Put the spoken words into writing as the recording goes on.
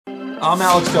I'm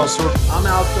Alex Del Soro. I'm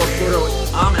Alex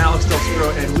Del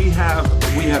Soro, and we have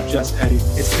Jess Eddy.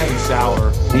 It's Kevin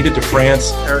Sauer. Nita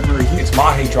DeFrance. Eric Murray. It's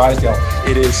Mahe Drysdale.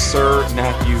 It is Sir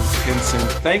Matthew Henson.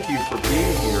 Thank you for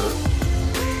being here.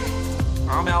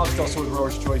 I'm Alex Del Soro,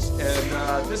 Rower's Choice,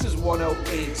 and this is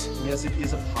 108. Yes, it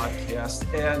is a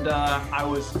podcast, and I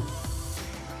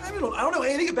don't know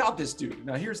anything about this dude.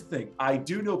 Now, here's the thing. I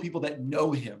do know people that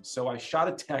know him, so I shot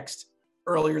a text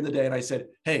earlier in the day, and I said,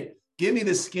 hey, give me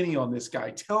the skinny on this guy.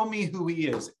 Tell me who he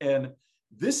is. And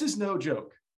this is no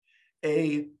joke.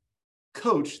 A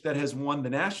coach that has won the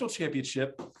national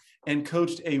championship and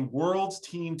coached a world's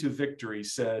team to victory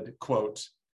said, quote,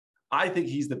 I think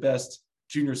he's the best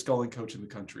junior sculling coach in the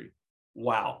country.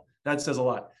 Wow. That says a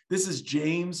lot. This is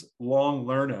James Long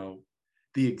Lerno,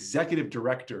 the executive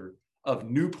director of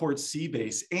Newport Sea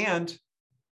Base, and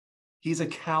he's a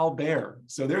Cal Bear.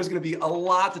 So there's going to be a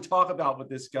lot to talk about with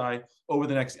this guy over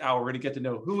the next hour. We're going to get to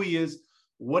know who he is,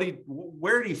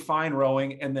 where did he find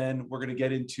rowing, and then we're going to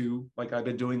get into, like I've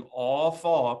been doing all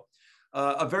fall,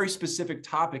 a very specific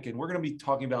topic. And we're going to be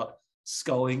talking about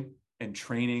sculling and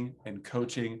training and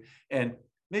coaching, and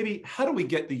maybe how do we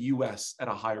get the U.S. at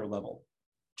a higher level?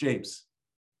 James,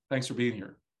 thanks for being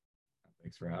here.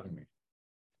 Thanks for having me.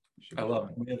 I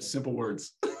love it. We have simple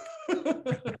words.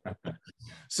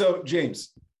 So,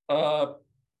 James,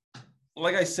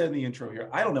 like I said in the intro here,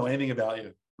 I don't know anything about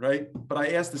you, right? But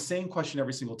I ask the same question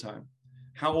every single time.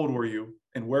 How old were you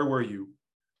and where were you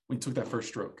when you took that first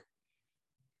stroke?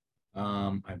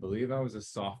 I believe I was a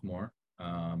sophomore,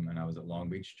 and I was at Long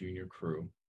Beach Junior Crew.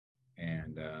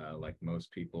 And like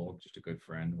most people, just a good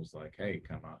friend was like, hey,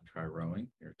 come out and try rowing.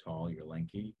 You're tall, you're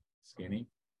lanky, skinny.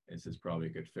 This is probably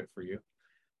a good fit for you.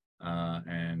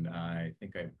 And I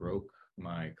think I broke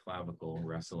my clavicle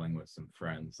wrestling with some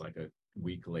friends like a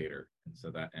week later. And so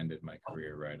that ended my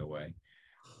career right away.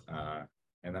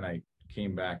 And then I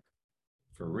came back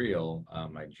for real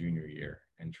my junior year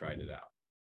and tried it out.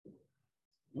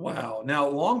 Wow. Now,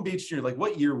 Long Beach Junior, like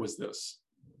what year was this?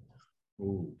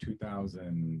 Ooh,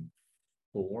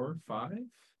 2004, 5?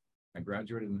 I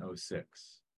graduated in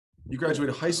 06. You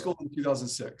graduated high school in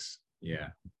 2006. Yeah.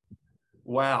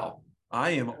 Wow.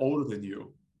 I am older than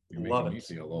you. You're Love making it.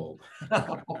 me feel old.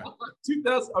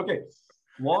 2000. Okay.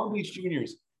 Long Beach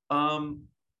Juniors.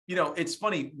 It's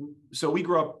funny. So we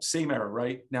grew up same era,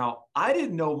 right? Now, I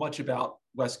didn't know much about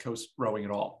West Coast rowing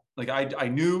at all. Like I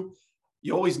knew,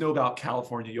 you always know about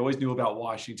California, you always knew about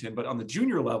Washington, but on the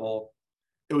junior level,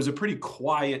 it was a pretty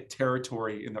quiet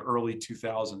territory in the early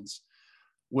 2000s.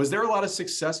 Was there a lot of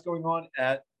success going on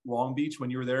at Long Beach when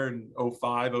you were there in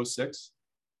 05, 06?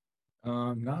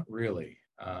 Not really.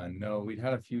 No, we'd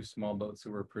had a few small boats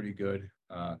who were pretty good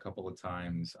a couple of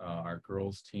times. Our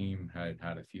girls team had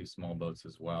a few small boats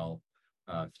as well.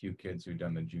 A few kids who'd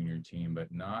done the junior team,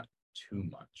 but not too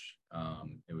much.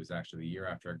 It was actually the year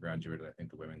after I graduated, I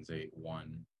think the women's 8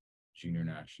 won junior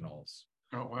nationals.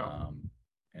 Oh, wow.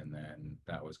 And then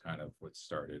that was kind of what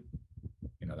started,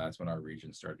 that's when our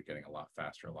region started getting a lot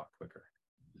faster, a lot quicker.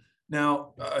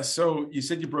 Now, so you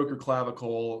said you broke your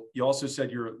clavicle. You also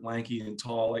said you're lanky and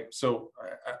tall.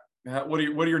 What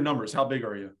are your numbers? How big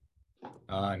are you?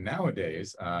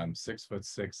 Nowadays, I'm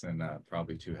 6'6" and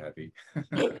probably too heavy.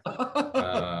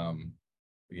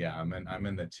 Yeah, I'm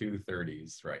in the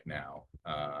 230s right now.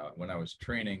 When I was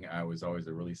training, I was always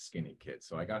a really skinny kid,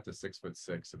 so I got to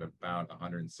 6'6" at about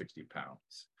 160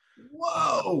 pounds.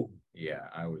 Whoa! Yeah,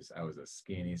 I was a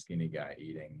skinny guy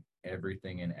eating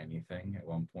everything and anything. At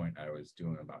one point, I was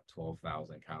doing about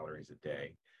 12,000 calories a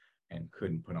day and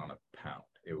couldn't put on a pound.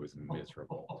 It was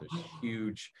miserable. Just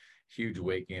huge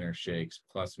weight gainer shakes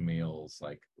plus meals,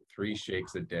 like 3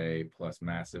 shakes a day plus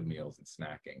massive meals and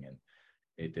snacking, and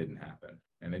it didn't happen.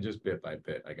 And then just bit by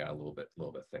bit, I got a little bit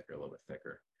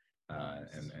thicker.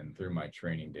 And through my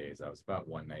training days, I was about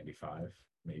 195,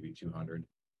 maybe 200.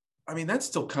 I mean, that's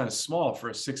still kind of small for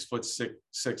a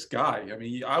 6'6" guy. I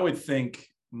mean, I would think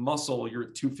muscle, you're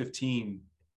at 215,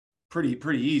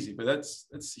 pretty easy, but that's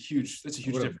a huge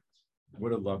difference.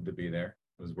 Would have loved to be there.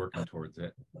 I was working towards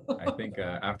it. I think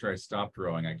after I stopped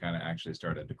rowing, I kind of actually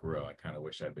started to grow. I kind of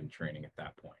wish I'd been training at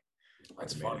that point.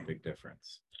 That's made funny. A big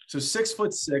difference. So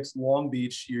 6'6", Long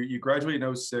Beach, you graduate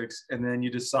in 06, and then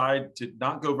you decide to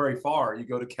not go very far. You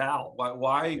go to Cal.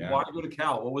 Why go to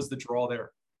Cal? What was the draw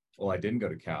there? Well, I didn't go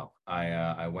to Cal.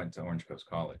 I went to Orange Coast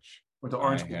College. Went to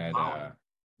Orange Coast College.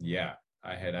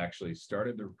 I had actually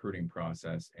started the recruiting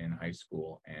process in high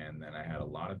school, and then I had a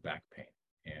lot of back pain,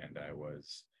 and I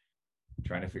was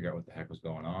trying to figure out what the heck was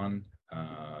going on.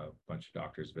 A bunch of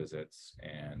doctor's visits,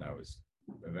 and I was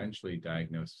eventually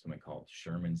diagnosed with something called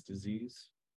Sherman's disease.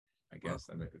 I guess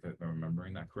if I'm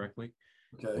remembering that correctly.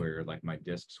 Okay. where like my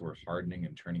discs were hardening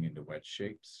and turning into wedge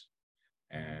shapes.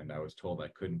 And I was told I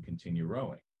couldn't continue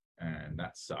rowing, and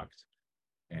that sucked.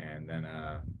 And then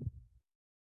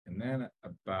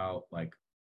about like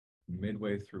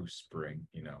midway through spring,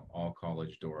 all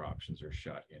college door options are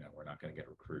shut. We're not going to get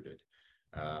recruited.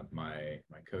 My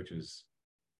coach's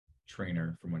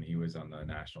trainer from when he was on the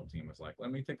national team was like,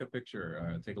 let me take a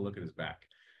picture, take a look at his back.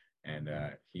 And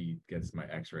he gets my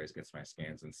x-rays, gets my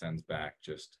scans, and sends back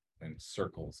just in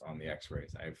circles on the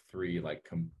x-rays. I have 3 like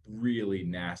really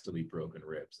nastily broken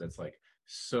ribs. That's like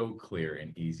so clear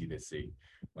and easy to see.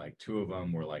 Like 2 of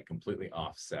them were like completely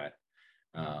offset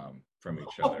from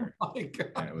each other. Oh my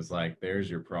God. And it was like, there's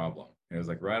your problem. And it was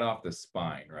like right off the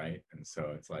spine, right? And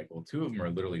so it's like, well, 2 of them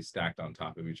are literally stacked on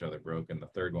top of each other, broken. The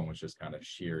third one was just kind of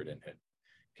sheared and had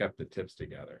kept the tips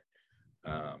together.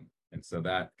 And so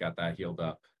that got that healed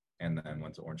up, and then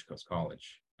went to Orange Coast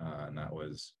College. And that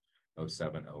was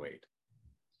 07, 08.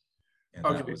 And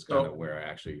that was kind of where I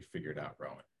actually figured out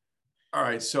rowing. All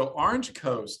right. So Orange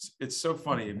Coast, it's so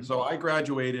funny. So I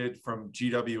graduated from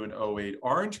GW in 08.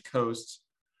 Orange Coast,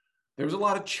 there was a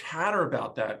lot of chatter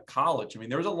about that college. I mean,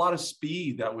 there was a lot of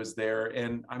speed that was there.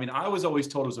 And I mean, I was always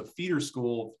told it was a feeder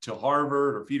school to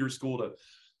Harvard or feeder school to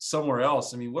somewhere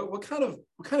else. I mean, what kind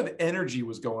of energy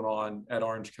was going on at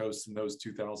Orange Coast in those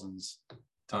 2000s?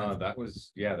 That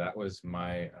was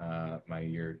my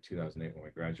year 2008 when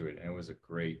we graduated, and it was a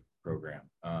great program.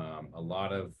 A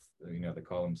lot of they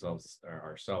call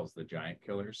ourselves the Giant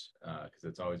Killers, because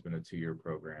it's always been a 2-year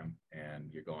program,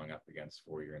 and you're going up against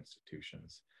 4-year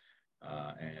institutions.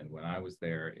 And when I was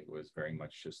there, it was very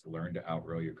much just learn to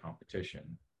outrow your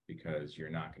competition, because you're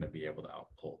not going to be able to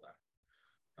outpull them.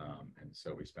 And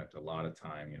so we spent a lot of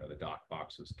time. The dock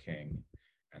box was king.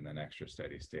 And then extra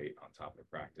steady state on top of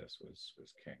practice was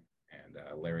king. And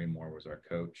Larry Moore was our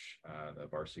coach, the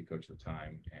varsity coach at the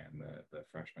time, and the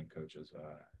freshman coaches.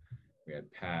 We had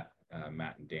Pat,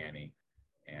 Matt, and Danny,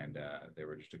 and they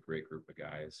were just a great group of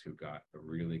guys who got a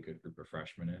really good group of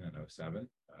freshmen in 07.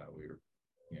 We were,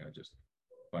 just a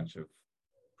bunch of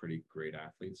pretty great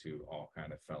athletes who all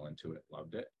kind of fell into it,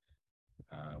 loved it.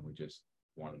 We just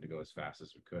wanted to go as fast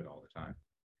as we could all the time.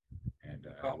 And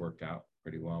it worked out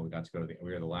pretty well. We got to go to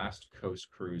we were the last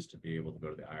coast cruise to be able to go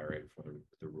to the IRA before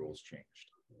the rules changed.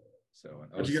 So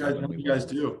what did you guys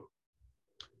do?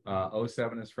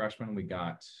 07 as freshmen, we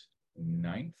got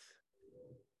 9th,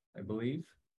 I believe.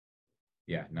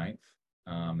 Yeah, 9th.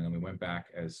 And then we went back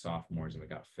as sophomores and we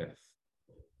got 5th.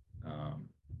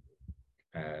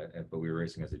 But we were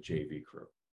racing as a JV crew.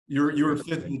 You were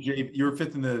 5th in the JV. You were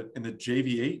 5th in the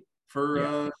JV8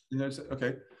 for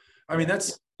okay. I mean,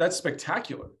 that's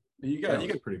spectacular. You got to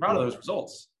be proud of those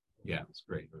results. Yeah, it's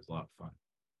great. It was a lot of fun.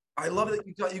 I love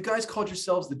that you guys called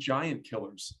yourselves the Giant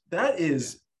Killers. That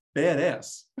is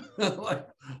badass. Like,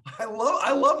 I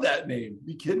love that name.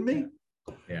 You kidding me?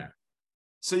 Yeah.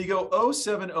 So you go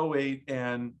 07, 08,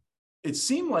 and it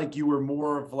seemed like you were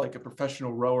more of like a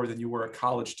professional rower than you were a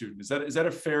college student. Is that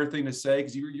a fair thing to say?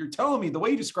 Because you're telling me the way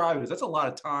you describe it is that's a lot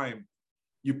of time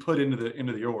you put into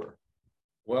the oar.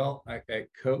 Well, at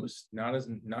Coast, not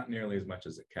nearly as much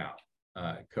as at Cal.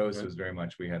 Coast was very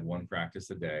much, we had 1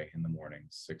 practice a day in the morning,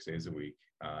 6 days a week.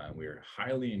 We were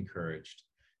highly encouraged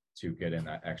to get in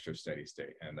that extra steady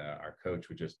state. And our coach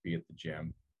would just be at the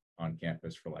gym on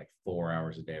campus for like 4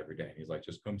 hours a day every day. And he's like,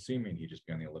 just come see me. And he'd just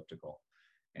be on the elliptical.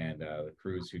 And the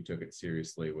crews who took it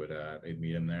seriously they'd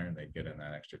meet him there, and they'd get in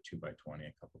that extra 2x20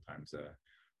 a couple times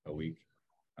a week.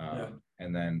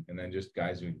 And then just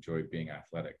guys who enjoyed being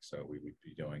athletic. So we would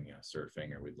be doing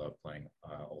surfing, or we'd love playing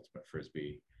ultimate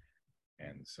frisbee.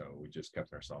 And so we just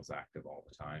kept ourselves active all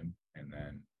the time, and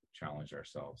then challenged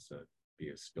ourselves to be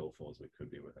as skillful as we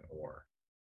could be with an oar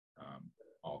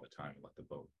all the time, and let the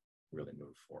boat really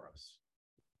move for us.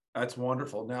 That's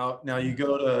wonderful. Now you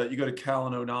go to Cal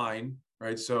in 09,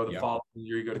 right? So the following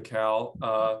year you go to Cal.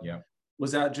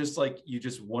 Was that just like you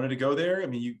just wanted to go there? I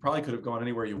mean, you probably could have gone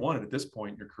anywhere you wanted at this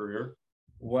point in your career.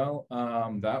 Well,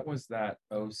 that was that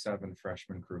 07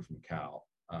 freshman crew from Cal,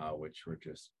 which were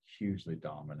just hugely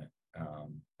dominant,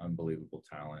 unbelievable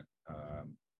talent,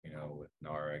 with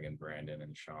Nareg and Brandon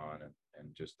and Sean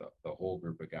and just the whole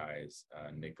group of guys,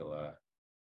 Nicola.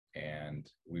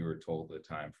 And we were told at the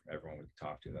time from everyone we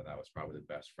talked to that was probably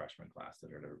the best freshman class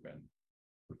that had ever been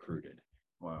recruited.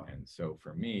 Wow. And so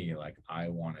for me, like, I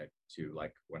wanted to,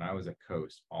 like, when I was at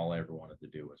Coast, all I ever wanted to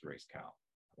do was race Cal.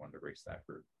 I wanted to race that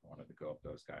group. I wanted to go up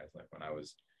those guys. Like when I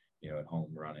was, at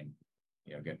home running,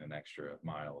 getting an extra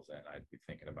miles, and I'd be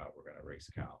thinking about, we're going to race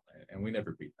Cal, and we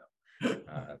never beat them.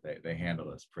 They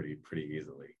handled us pretty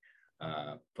easily.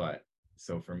 But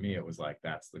so for me, it was like,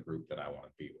 that's the group that I want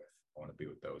to be with. want to be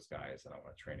with those guys, and I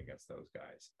want to train against those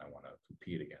guys. I want to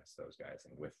compete against those guys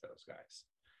and with those guys.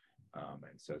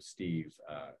 And so Steve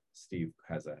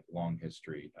has a long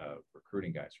history of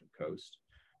recruiting guys from Coast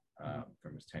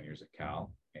from his 10 years at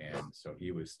Cal. And so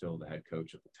he was still the head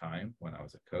coach at the time when I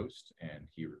was at Coast, and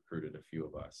he recruited a few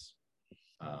of us.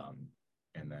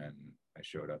 And then I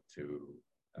showed up to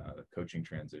the coaching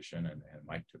transition, and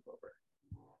Mike took over.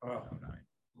 Wow. 2009.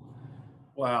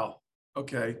 Wow.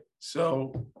 Okay.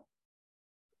 So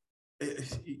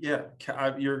yeah,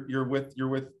 you're with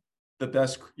the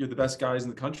best. You're the best guys in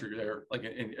the country there, like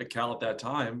at Cal at that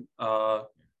time.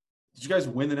 Did you guys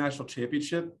win the national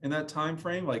championship in that time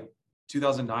frame, like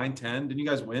 2009, 10? Didn't you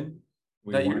guys win?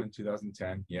 We that won year? in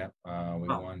 2010. Yeah, we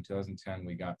won 2010.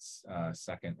 We got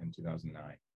second in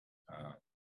 2009.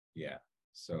 Yeah,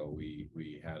 so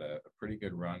we had a pretty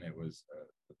good run. It was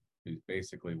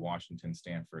basically Washington,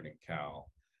 Stanford, and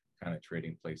Cal kind of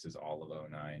trading places all of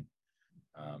 2009.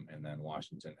 And then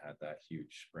Washington had that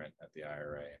huge sprint at the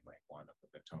IRA and like won up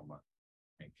at Tacoma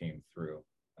and came through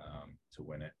to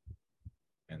win it.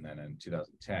 And then in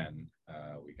 2010,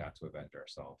 we got to avenge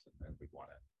ourselves, and we won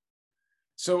it.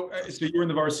 So you were in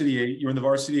the varsity 8. You were in the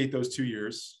varsity 8 those 2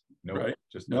 years. Nope, right?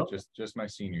 just my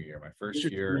senior year. My first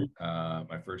year, I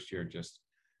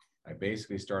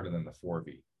basically started in the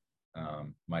 4V.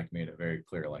 Mike made it very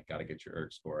clear, like, got to get your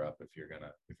ERG score up if you're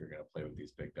gonna play with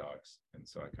these big dogs. And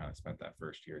so I kind of spent that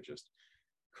first year just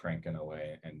cranking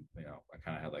away, and I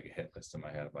kind of had like a hit list in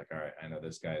my head of like, all right, I know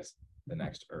this guy's the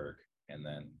next ERG, and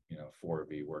then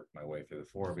 4V, worked my way through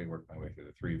the 4V, worked my way through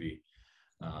the 3V,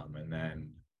 and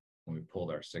then when we pulled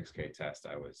our 6K test,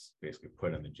 I was basically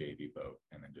put in the JV boat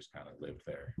and then just kind of lived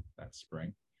there that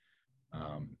spring.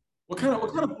 What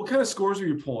kind of scores are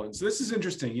you pulling? So this is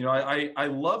interesting. I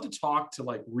love to talk to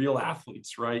like real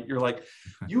athletes, right? You're like,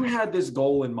 you had this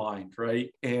goal in mind,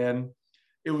 right? And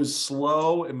it was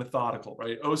slow and methodical,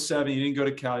 right? 2007, you didn't go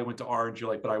to Cal, you went to Orange. You're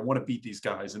like, but I want to beat these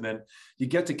guys. And then you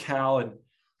get to Cal, and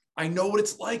I know what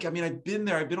it's like. I mean, I've been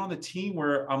there. I've been on the team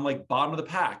where I'm like bottom of the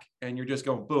pack, and you're just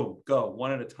going, boom, go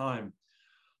one at a time.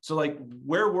 So like,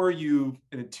 where were you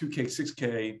in a 2K,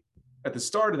 6K at the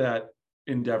start of that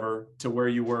endeavor to where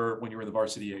you were when you were in the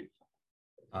varsity 8?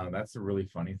 That's the really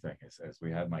funny thing is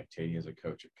we had Mike Tatey as a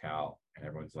coach at Cal, and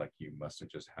everyone's like, you must have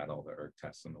just had all the ERG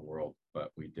tests in the world,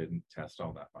 but we didn't test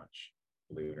all that much,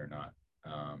 believe it or not.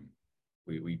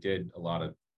 We did a lot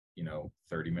of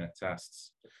 30-minute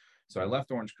tests. So I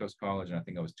left Orange Coast College, and I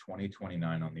think I was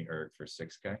 2029 on the ERG for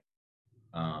 6K,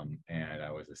 and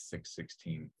I was a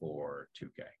 6:16 for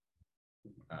 2K.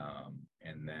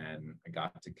 And then I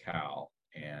got to Cal,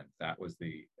 and that was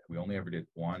we only ever did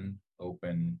one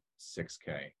open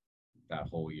 6K that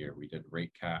whole year. We did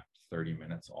rate capped 30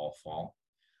 minutes all fall.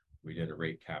 We did a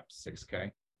rate capped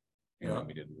 6K, and then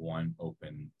we did one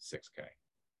open 6K.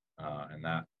 And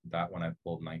that one I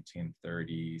pulled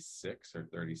 1936 or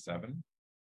 37.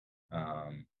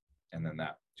 And then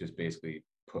that just basically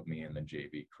put me in the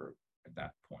JV crew at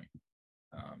that point.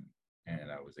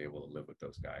 And I was able to live with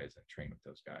those guys and train with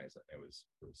those guys. And it was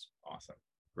awesome.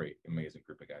 Great, amazing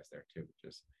group of guys there too.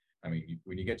 Just, I mean,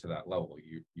 when you get to that level,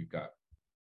 you've got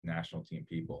national team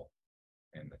people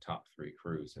in the top 3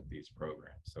 crews at these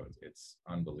programs. So it's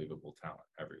unbelievable talent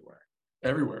everywhere.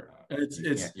 And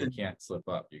you can't slip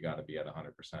up. You got to be at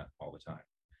 100% all the time.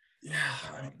 Yeah.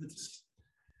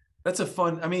 That's a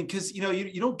fun, I mean, because you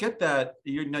don't get that.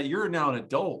 You're now an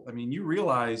adult. I mean, you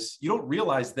don't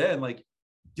realize then, like,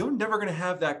 you're never going to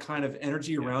have that kind of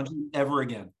energy around you ever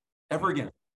again. I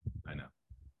know.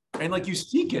 And like, you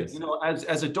seek it,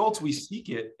 as adults, we seek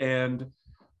it, and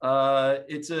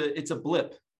it's a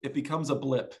blip. It becomes a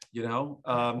blip,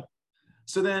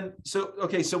 So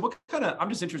what kind of, I'm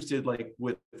just interested, like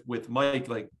with Mike,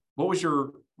 like, what was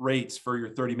your rates for your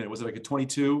 30-minute? Was it like a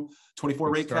 22, 24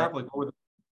 rate cap? Like, what were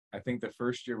I think the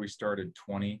first year we started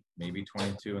 20, maybe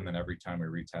 22, and then every time we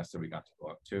retested, we got to go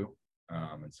up 2.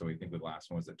 And so we think the last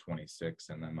one was at 26.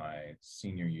 And then my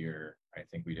senior year, I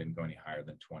think we didn't go any higher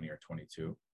than 20 or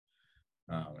 22.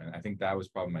 And I think that was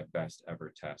probably my best ever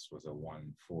test, was a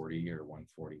 140 or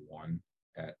 141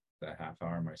 at the half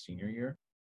hour my senior year.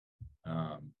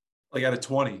 like at a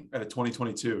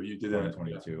 2022, you did that.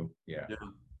 2022, yeah.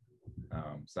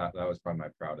 So that was probably my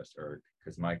proudest ERG,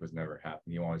 because Mike was never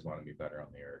happy. He always wanted me better on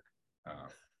the ERG.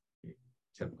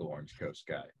 Typical Orange Coast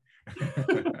guy.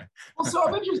 Well, so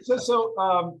I'm interested. So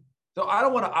I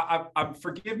don't want to.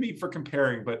 Forgive me for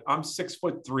comparing, but I'm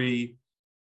 6'3",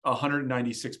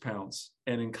 196 pounds,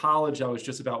 and in college I was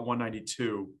just about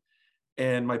 192,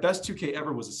 and my best 2K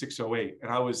ever was a 608,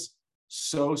 and I was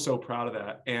so proud of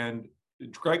that. And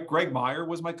Greg Meyer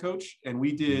was my coach, and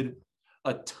we did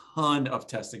a ton of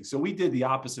testing. So we did the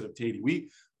opposite of Tatey.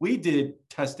 We did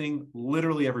testing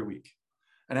literally every week,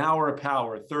 an hour of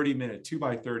power, 30-minute,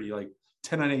 2x30, like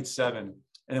 10 on 8-7. And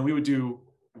then we would do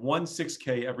 1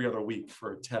 6K every other week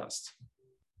for a test.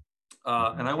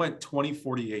 And I went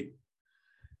 2048.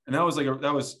 And that was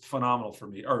that was phenomenal for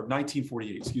me, or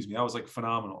 1948, excuse me. That was like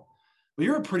phenomenal. But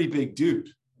you're a pretty big dude,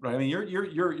 right? I mean, you're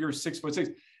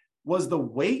 6'6". Was the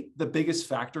weight the biggest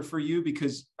factor for you?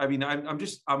 Because I mean, I'm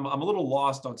a little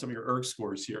lost on some of your erg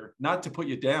scores here. Not to put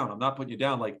you down. I'm not putting you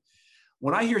down. Like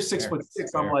when I hear 6'6",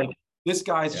 I'm like, this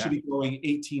guy should be going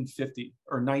 1850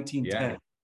 or 1910.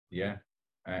 Yeah.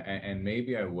 And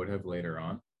maybe I would have later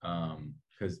on.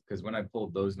 Because when I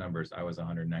pulled those numbers, I was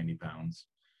 190 pounds.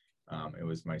 It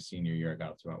was my senior year. I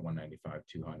got up to about 195,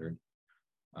 200.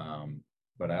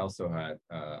 But I also had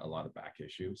a lot of back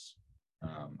issues.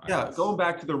 Going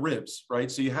back to the ribs, right?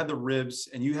 So you had the ribs,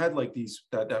 and you had like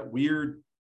that weird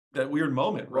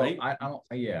moment, right? Well,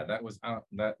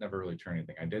 that never really turned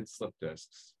anything. I did slip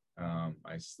discs.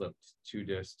 I slipped 2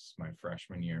 discs my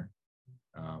freshman year.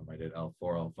 I did L4,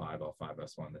 L5,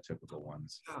 L5S1, the typical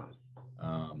ones.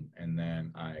 And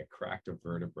then I cracked a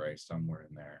vertebrae somewhere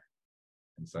in there.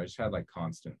 And so I just had like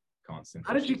constant.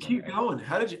 How did you keep going?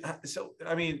 So,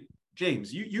 I mean,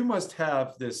 James, you must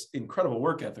have this incredible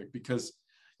work ethic, because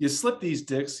you slipped these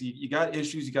discs, you got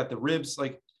issues, you got the ribs.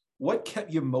 Like, what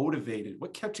kept you motivated?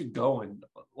 What kept you going,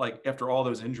 like, after all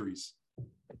those injuries?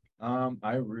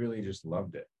 I really just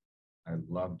loved it. I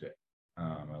loved it.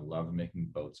 I love making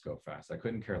boats go fast. I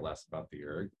couldn't care less about the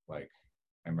erg. Like,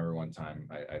 I remember one time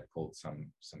I pulled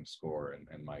some score,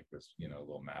 and Mike was, a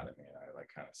little mad at me, and I like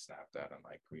kind of snapped at him,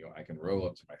 like, I can row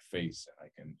up to my face, and I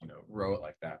can, row it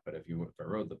like that. But if I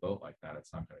rode the boat like that,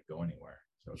 it's not going to go anywhere.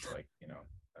 So it's like,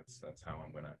 that's how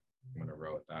I'm gonna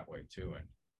row it that way too.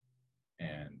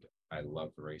 And I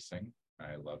loved racing.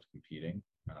 I loved competing.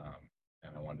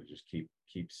 And I wanted to just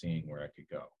keep seeing where I could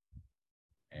go.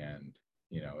 And,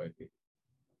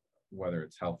 whether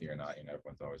it's healthy or not,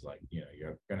 everyone's always like,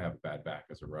 you're going to have a bad back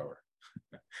as a rower.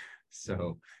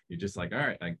 So you're just like, all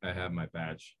right, I have my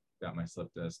badge, got my slip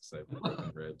discs, I have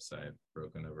broken ribs, I have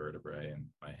broken a vertebrae, and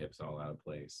my hips all out of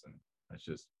place. And let's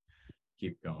just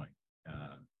keep going.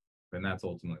 And that's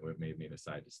ultimately what made me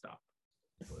decide to stop.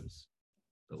 It was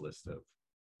the list of,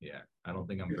 I don't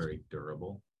think I'm very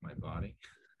durable, my body.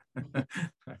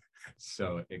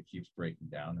 So it keeps breaking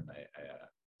down, and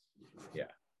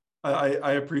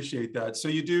I appreciate that. So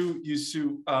did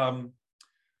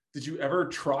you ever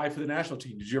try for the national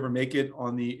team? Did you ever make it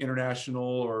on the international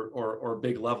or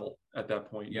big level at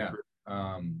that point? Yeah.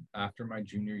 After my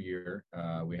junior year,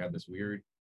 we had this weird,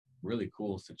 really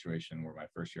cool situation where my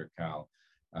first year at Cal,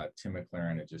 Tim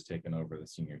McLaren had just taken over the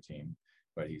senior team,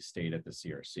 but he stayed at the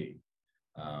CRC.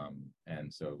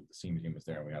 And so the senior team was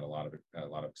there, and we had a lot of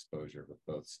exposure with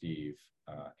both Steve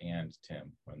and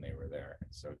Tim when they were there.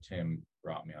 And so Tim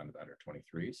brought me onto the under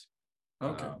 23s.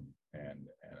 Okay. And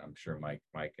I'm sure Mike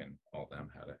and all of them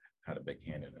had a big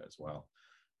hand in it as well.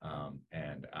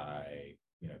 And I,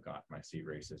 got my seat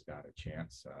races, got a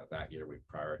chance. That year we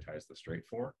prioritized the straight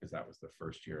four, because that was the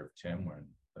first year of Tim when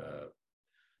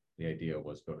the idea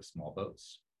was go to small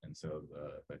boats. And so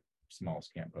the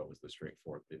smallest camp boat was the straight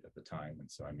four at the time. And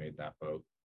so I made that boat.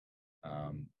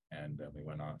 And then we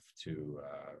went off to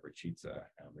Rachitza,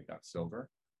 and we got silver.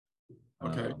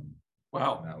 Okay.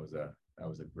 Wow. That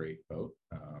was a great boat.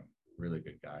 Really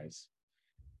good guys.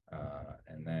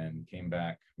 And then came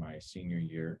back my senior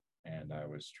year, and I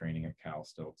was training at Cal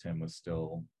still. Tim was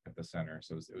still at the center.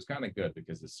 So it was kind of good,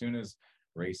 because as soon as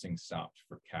racing stopped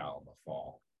for Cal in the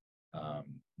fall,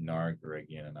 Narg,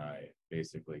 Garagian, and I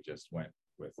basically just went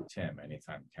with Tim.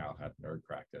 Anytime Cal had nerd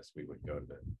practice, we would go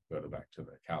back to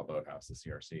the Cal Boathouse, the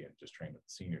CRC, and just train with the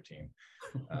senior team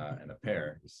in a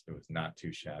pair. It was not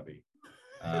too shabby.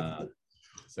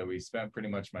 So we spent pretty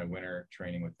much my winter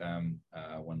training with them.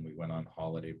 When we went on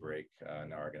holiday break,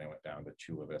 Narg and I went down to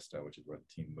Chula Vista, which is where the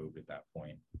team moved at that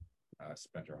point.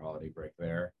 Spent our holiday break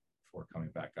there before coming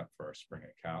back up for our spring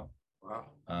at Cal. Wow.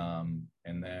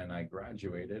 And then I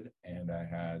graduated, and I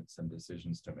had some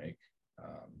decisions to make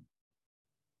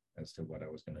as to what I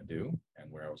was going to do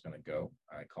and where I was going to go.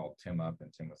 I called Tim up,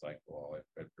 and Tim was like, well,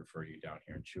 I'd prefer you down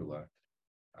here in Chula.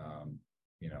 And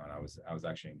I was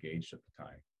actually engaged at the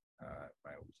time.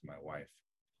 My wife,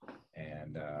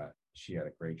 and she had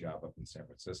a great job up in San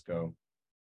Francisco.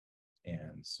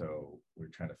 And so we're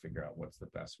trying to figure out what's the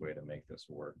best way to make this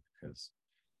work, because,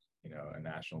 a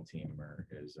national teamer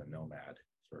is a nomad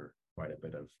for quite a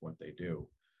bit of what they do.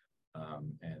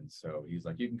 And so he's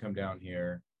like, you can come down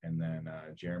here. And then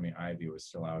Jeremy Ivy was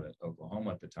still out at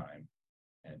Oklahoma at the time.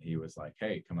 And he was like,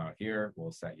 hey, come out here.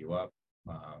 We'll set you up.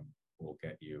 We'll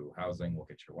get you housing, we'll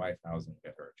get your wife housing,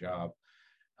 get her a job.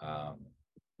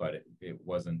 But it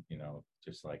wasn't,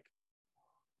 just like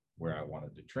where I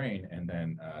wanted to train. And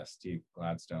then Steve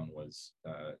Gladstone was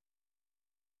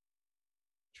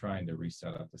trying to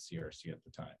reset up the CRC at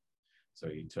the time. So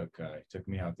he took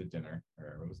me out to dinner,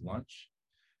 or it was lunch,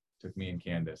 took me and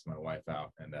Candace, my wife,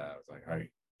 out, and I was like, "Hey,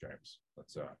 James,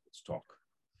 let's talk.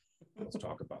 Let's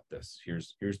talk about this.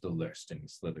 Here's the list." And he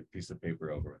slid a piece of paper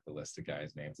over with the list of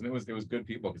guys' names. And it was good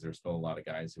people, because there's still a lot of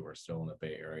guys who are still in the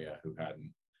Bay Area who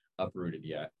hadn't uprooted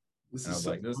yet. And I was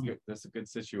like, this is a good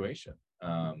situation.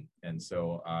 And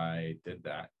so I did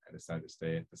that. I decided to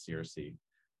stay at the CRC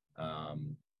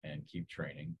and keep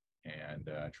training and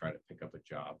try to pick up a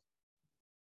job.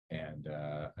 And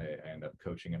I ended up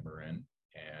coaching at Marin,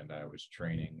 and I was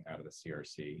training out of the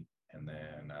CRC. And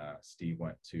then Steve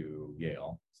went to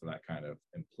Yale, so that kind of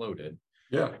imploded.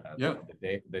 Yeah,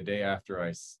 The day after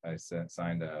I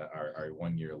signed our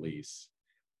 1-year lease,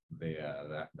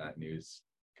 that news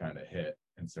kind of hit,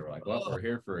 and so we're like, well, we're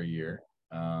here for a year.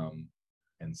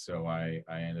 And so I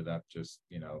ended up just,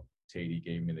 Tatey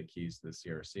gave me the keys to the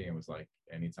CRC and was like,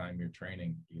 anytime you're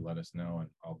training, you let us know, and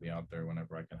I'll be out there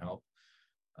whenever I can help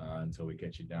until we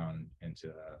get you down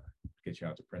get you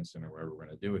out to Princeton or wherever we're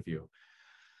going to do with you.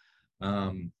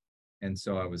 And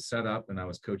so I was set up, and I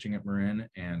was coaching at Marin,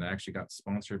 and I actually got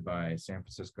sponsored by San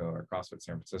Francisco, or CrossFit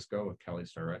San Francisco, with Kelly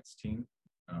Starrett's team,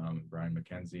 Brian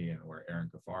McKenzie, and where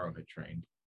Aaron Cafaro had trained.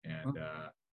 And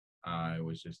I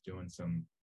was just doing some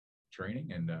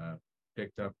training and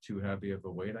picked up too heavy of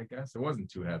a weight, I guess. It wasn't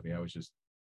too heavy. I was just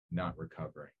not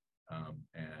recovering.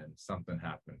 And something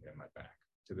happened in my back.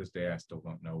 To this day, I still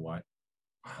don't know what.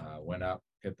 Went up,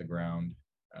 hit the ground,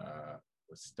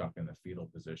 was stuck in the fetal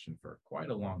position for quite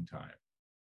a long time.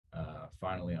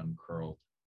 Finally uncurled,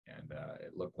 and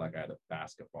it looked like I had a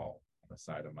basketball on the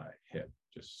side of my hip,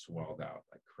 just swelled out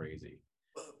like crazy.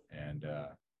 And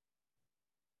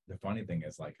the funny thing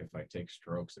is, like, if I take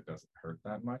strokes, it doesn't hurt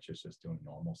that much. It's just doing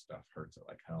normal stuff hurts it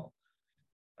like hell.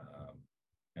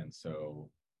 And so,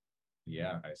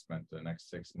 yeah, I spent the next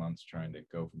 6 months trying to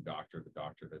go from doctor to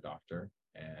doctor to doctor.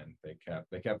 And they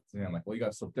kept saying, like, well, you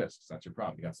got slip discs. That's your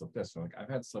problem. You got slip discs. So, like, I've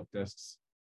had slip discs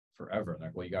forever.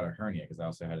 Like, well, you got a hernia, because I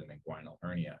also had an inguinal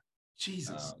hernia.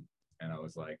 Jesus. And I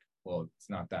was like, well, it's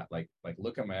not that. Like,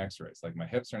 look at my x-rays. Like, my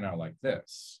hips are now like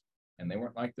this, and they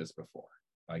weren't like this before.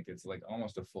 Like, it's like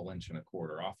almost a full inch and a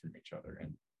quarter off from each other.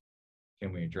 And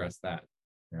can we address that?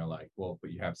 And they're like, well,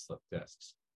 but you have slip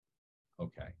discs.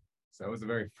 Okay. So it was a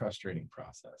very frustrating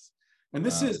process. And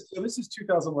this is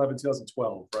 2011,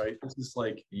 2012, right? This is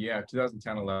like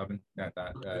 2010, 11,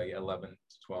 11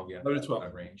 to 12, 11 to 12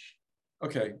 that range.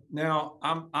 Okay. Now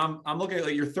I'm looking at,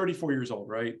 like, you're 34 years old,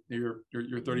 right? You're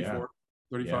 34,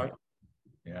 35.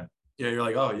 Yeah. You're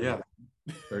like, oh yeah.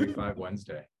 35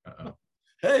 Wednesday.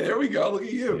 Hey, there we go. Look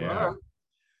at you. Yeah. Right.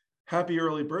 Happy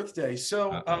early birthday.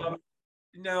 So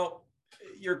now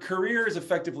your career is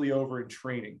effectively over in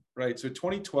training, right? So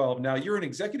 2012. Now you're an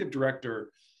executive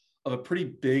director of a pretty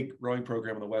big rowing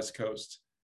program on the West Coast.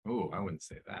 Oh, I wouldn't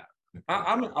say that.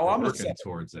 I'm working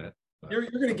towards it. But you're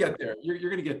going to get there. You're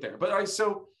going to get there. But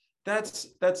so that's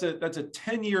a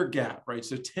 10-year gap, right?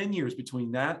 So 10 years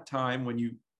between that time when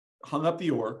you hung up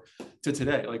the oar to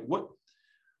today. Like,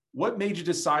 what made you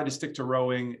decide to stick to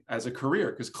rowing as a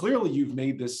career? Because clearly you've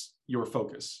made this your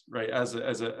focus, right? As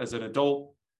an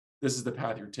adult, this is the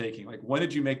path you're taking. Like, when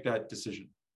did you make that decision?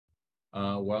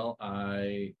 Well,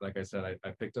 like I said,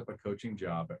 I picked up a coaching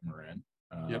job at Marin.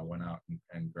 Went out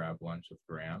and grabbed lunch with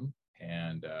Graham,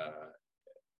 and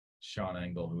Sean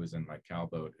Engel, who was in my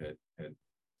cowboat, had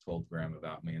told Graham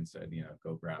about me and said,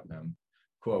 go grab him.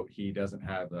 Quote, he doesn't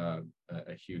have a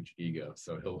huge ego,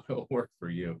 so he'll work for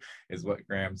you, is what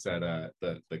Graham said.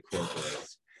 The quote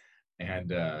was.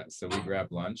 And so we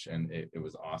grabbed lunch, and it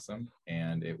was awesome,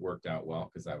 and it worked out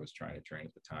well because I was trying to train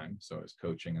at the time. So I was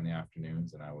coaching in the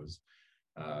afternoons, and I was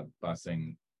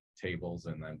bussing tables,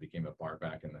 and then became a bar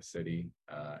back in the city.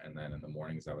 And then in the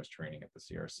mornings, I was training at the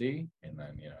CRC, and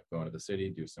then go into the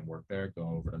city, do some work there, go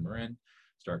over to Marin,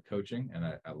 start coaching, and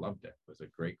I loved it. It was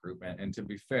a great group, and to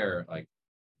be fair, like,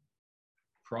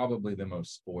 probably the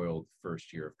most spoiled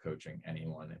first year of coaching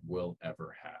anyone will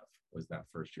ever have was that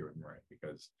first year with Marin,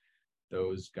 because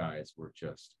those guys were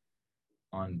just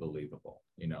unbelievable.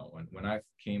 When I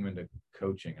came into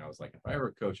coaching, I was like, if I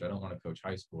ever coach, I don't want to coach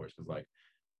high schoolers, because, like,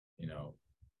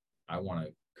 I want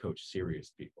to coach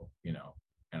serious people,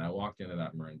 and I walked into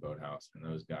that Marin Boathouse, and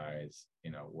those guys,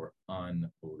 were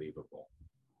unbelievable.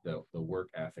 The work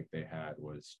ethic they had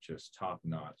was just top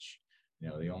notch.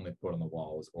 The only quote on the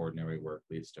wall was ordinary work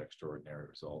leads to extraordinary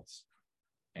results.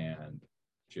 And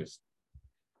just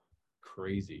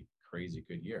crazy, crazy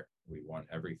good year. We won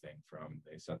everything from,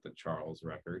 they set the Charles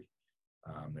record.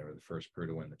 They were the first crew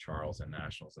to win the Charles and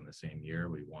Nationals in the same year.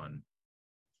 We won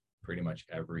pretty much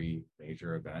every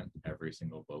major event, every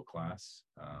single boat class,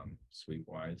 sweep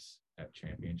wise at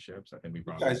championships. I think we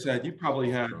brought You guys had, you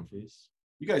probably had, trophies.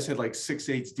 you guys had like 6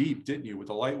 8s deep, didn't you? With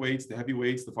the lightweights, the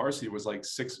heavyweights, the varsity was like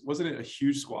six. Wasn't it a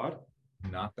huge squad?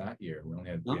 Not that year. We only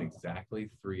had No. exactly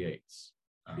 3/8.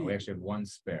 We actually had one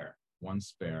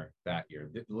spare that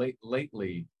year.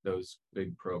 Lately, those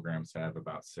big programs have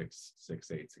about 6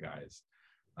 8 guys.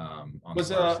 On Was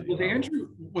the varsity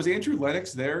level. Was Andrew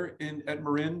Lennox there at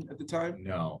Marin at the time?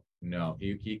 No,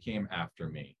 he came after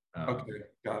me. Okay,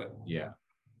 got it.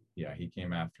 Yeah, he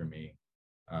came after me,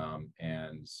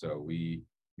 and so we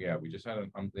just had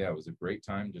it was a great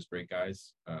time, just great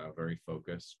guys, very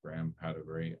focused. Graham had a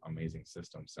very amazing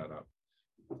system set up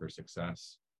for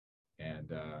success,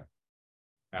 and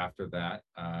after that,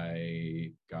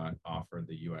 I got offered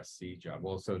the USC job.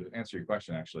 Well, so to answer your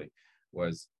question, actually,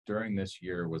 was during this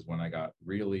year was when I got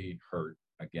really hurt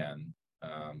again,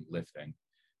 lifting,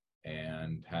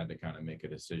 and had to kind of make a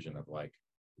decision of like,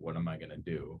 what am I going to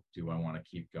do? Do I want to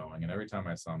keep going? And every time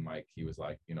I saw Mike, he was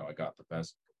like, I got the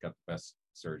best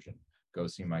surgeon. Go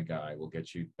see my guy. We'll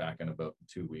get you back in about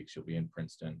 2 weeks. You'll be in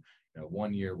Princeton.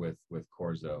 1 year with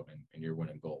Corzo, and you're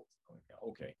winning gold.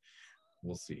 Okay,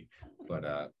 we'll see. But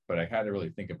I had to really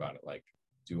think about it. Like,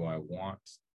 do I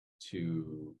want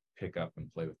to pick up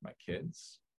and play with my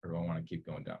kids, or do I want to keep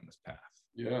going down this path?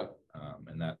 Yeah.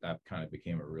 And that kind of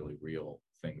became a really real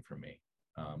thing for me.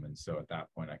 And so at that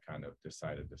point, I kind of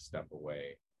decided to step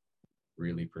away,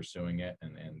 really pursuing it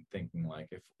and thinking like,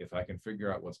 if I can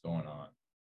figure out what's going on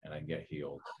and I get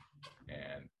healed,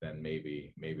 and then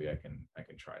maybe I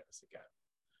can try this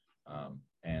again.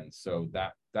 And so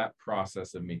that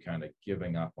process of me kind of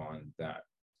giving up on that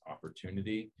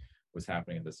opportunity was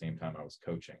happening at the same time I was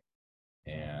coaching.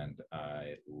 And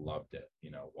I loved it,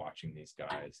 watching these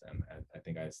guys. And I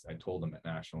think I told them at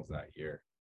Nationals that year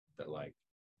that, like,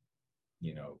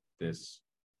 this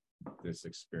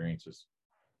experience was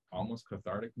almost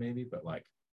cathartic maybe, but like,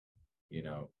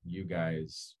 you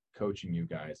guys, coaching you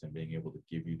guys and being able to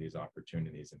give you these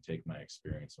opportunities and take my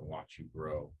experience and watch you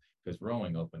grow, because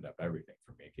rowing opened up everything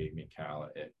for me. It gave me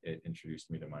Cal, it introduced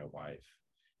me to my wife.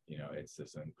 It's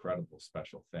this incredible,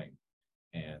 special thing.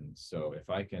 And so if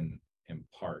I can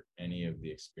impart any of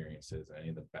the experiences, any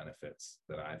of the benefits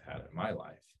that I've had in my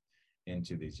life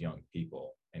into these young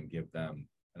people and give them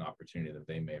an opportunity that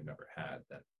they may have never had,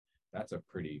 then that's a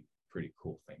pretty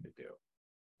cool thing to do.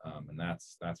 And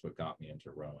that's what got me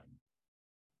into rowing,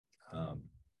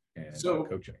 and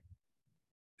coaching.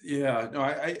 Yeah, no,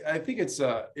 I think it's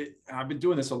I've been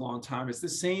doing this a long time. It's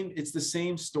the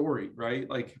same story, right?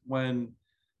 Like when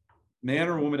man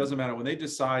or woman, doesn't matter, when they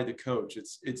decide to coach,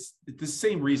 it's the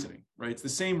same reasoning, right? It's the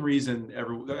same reason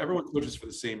everyone coaches for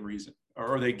the same reason,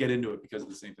 or they get into it because of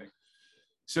the same thing.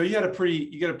 So you got a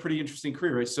pretty interesting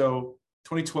career, right? So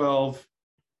 2012,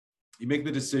 you make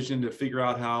the decision to figure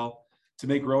out how to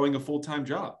make rowing a full-time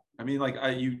job. I mean, like,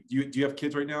 do you have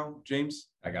kids right now, James?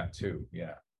 I got 2.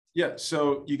 Yeah. Yeah.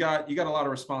 So you got a lot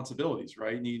of responsibilities,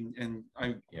 right? You're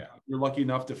lucky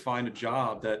enough to find a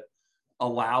job that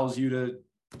allows you to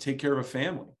take care of a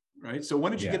family, right? So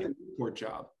when did you get the Newport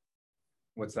job?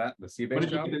 What's that? The Seabase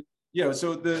job?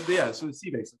 So the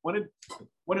Seabase.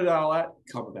 When did all that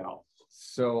come about?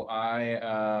 So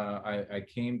I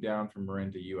came down from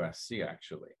Marin to USC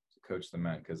actually to coach the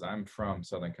men, because I'm from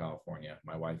Southern California.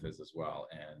 My wife is as well,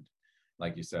 and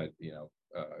like you said,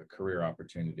 a career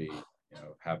opportunity,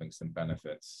 having some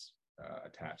benefits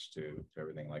attached to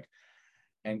everything, like,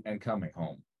 and coming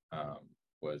home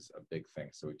was a big thing.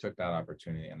 So we took that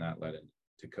opportunity, and that led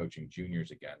into coaching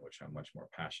juniors again, which I'm much more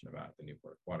passionate about at the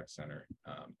Newport Aquatic Center.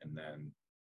 And then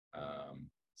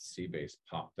Seabase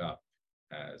popped up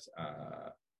as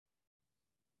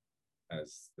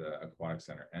the Aquatic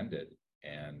Center ended,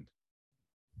 and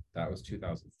that was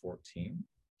 2014.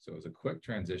 So it was a quick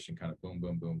transition, kind of boom,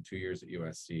 boom, boom. 2 years at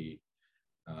USC,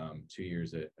 2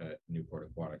 years at Newport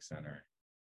Aquatic Center,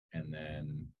 and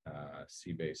then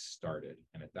Seabase started.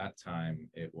 And at that time,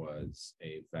 it was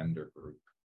a vendor group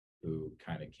who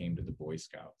kind of came to the Boy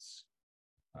Scouts,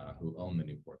 who own the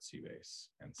Newport Seabase,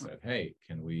 and said, "Hey,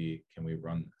 can we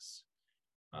run this?"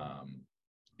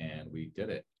 And we did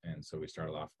it. And so we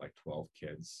started off like 12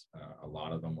 kids. A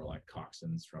lot of them were like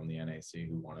coxswains from the NAC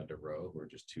who wanted to row, who were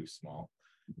just too small,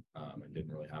 and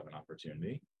didn't really have an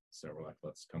opportunity. So we're like,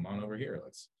 let's come on over here.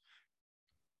 Let's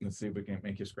see if we can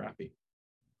make you scrappy.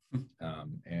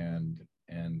 And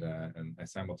I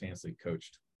simultaneously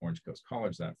coached Orange Coast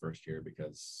College that first year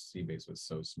because Seabase was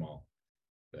so small.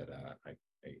 that I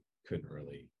couldn't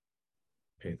really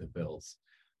pay the bills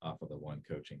off of the one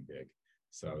coaching gig.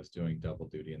 So I was doing double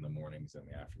duty in the mornings and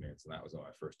the afternoons, and that was when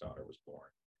my first daughter was born.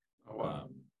 Oh, wow.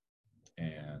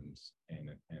 And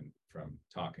from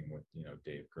talking with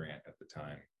Dave Grant at the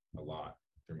time a lot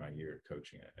through my year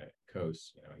coaching at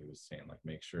Coast, he was saying, like,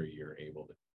 make sure you're able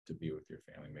to be with your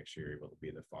family, make sure you're able to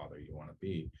be the father you want to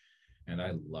be. And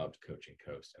I loved coaching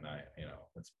Coast, and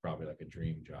it's probably like a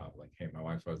dream job. Like, hey, my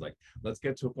wife was like, let's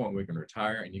get to a point where we can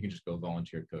retire and you can just go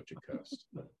volunteer coach at Coast,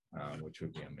 which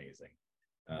would be amazing.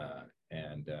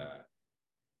 And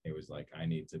it was like, I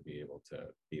need to be able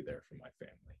to be there for my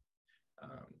family.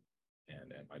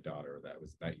 And my daughter,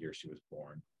 that year she was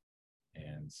born.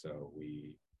 And so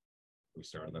we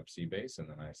started up Seabase, and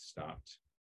then I stopped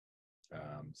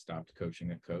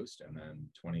coaching at Coast. And then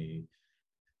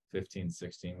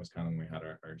 2015-16 was kind of when we had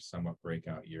our somewhat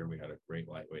breakout year. We had a great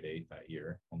lightweight 8 that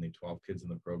year, only 12 kids in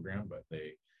the program, but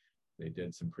they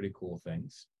did some pretty cool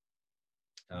things.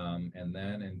 And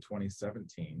then in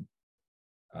 2017,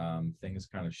 things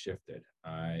kind of shifted.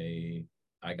 I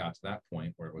got to that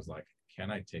point where it was like, can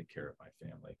I take care of my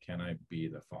family? Can I be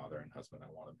the father and husband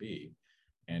I want to be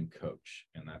and coach?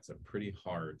 And that's a pretty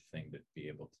hard thing to be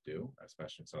able to do,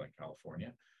 especially in Southern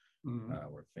California,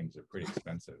 where things are pretty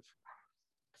expensive.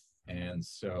 And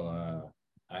so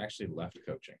I actually left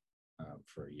coaching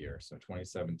for a year. So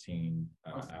 2017,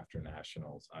 after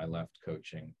nationals, I left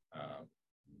coaching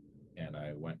and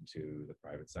I went to the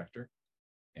private sector,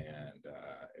 and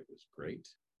it was great.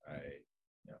 I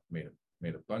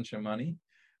made a bunch of money.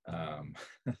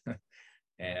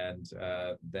 And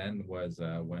then was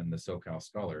when the SoCal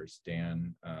Scholars,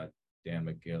 Dan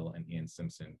McGill and Ian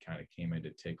Simpson, kind of came in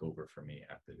to take over for me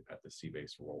at the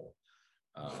Seabase role,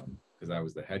 because I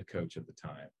was the head coach at the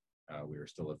time. We were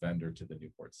still a vendor to the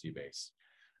Newport Seabase.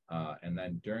 And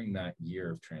then during that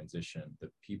year of transition, the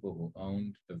people who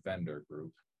owned the vendor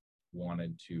group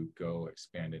wanted to go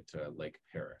expand it to Lake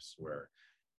Paris, where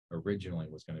originally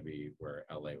was going to be where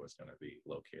LA was going to be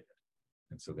located.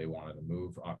 And so they wanted to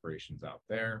move operations out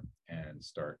there and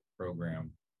start a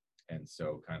program. And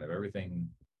so kind of everything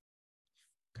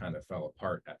kind of fell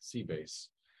apart at Seabase.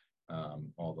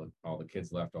 All the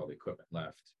kids left, all the equipment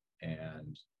left.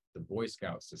 And the Boy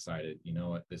Scouts decided, you know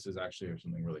what, this is actually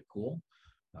something really cool.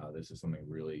 This is something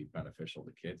really beneficial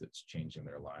to kids. It's changing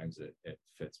their lives. It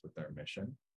fits with their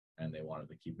mission, and they wanted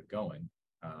to keep it going.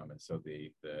 And so the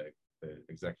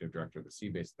executive director of the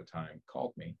Seabase at the time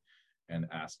called me and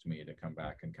asked me to come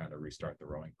back and kind of restart the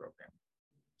rowing program.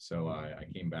 So I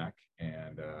came back,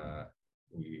 and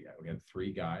we had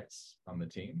 3 guys on the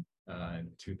team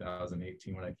in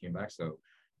 2018 when I came back. So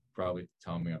probably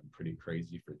telling me I'm pretty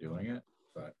crazy for doing it,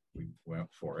 but we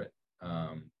went for it.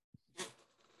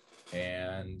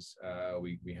 And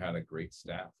we had a great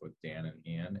staff with Dan and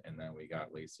Ian, and then we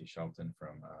got Lacey Shelton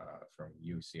from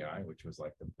UCI, which was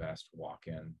like the best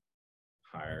walk-in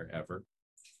hire ever.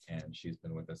 And she's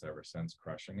been with us ever since,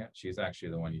 crushing it. She's actually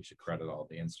the one you should credit all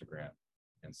the Instagram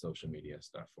and social media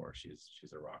stuff for. She's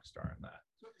a rock star in that.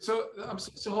 So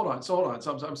hold on. So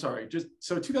I'm sorry. Just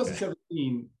so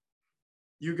 2017,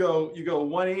 you go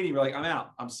 180. You're like, I'm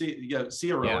out. See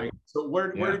you rowing. Yeah. So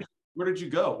where did you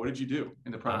go? What did you do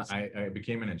in the process? I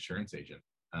became an insurance agent,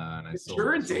 and I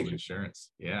sold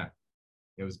insurance. Yeah,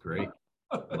 it was great.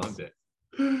 I loved it.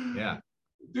 Yeah,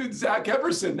 dude, Zach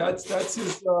Everson. That's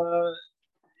his.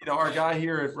 Our guy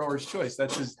here at Rower's Choice.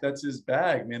 That's his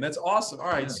bag, man. That's awesome. All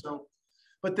right, yeah. So,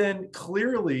 but then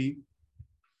clearly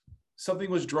something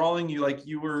was drawing you. Like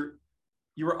you were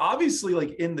obviously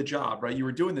like in the job, right? You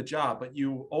were doing the job, but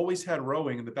you always had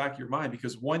rowing in the back of your mind,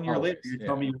 because 1 year later you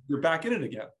tell me you're back in it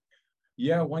again.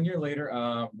 Yeah, 1 year later.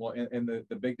 Well, and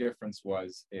the big difference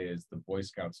is the Boy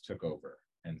Scouts took over,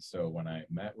 and so when I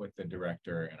met with the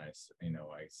director and I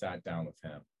sat down with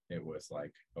him, it was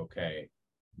like, okay,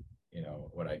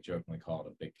 what I jokingly call it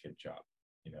a big kid job.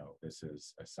 This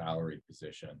is a salaried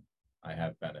position. I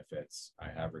have benefits. I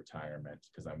have retirement,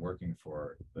 because I'm working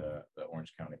for the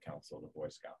Orange County Council of the Boy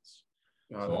Scouts.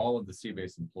 So all of the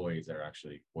Seabase employees are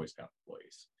actually Boy Scout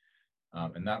employees.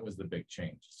 And that was the big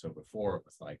change. So before it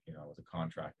was like, I was a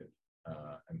contracted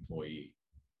employee,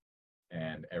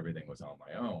 and everything was on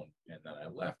my own. And then I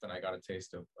left, and I got a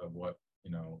taste of what,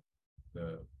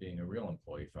 the being a real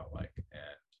employee felt like,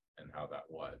 and how that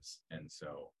was. And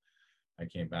so I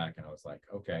came back, and I was like,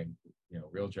 okay,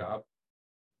 real job.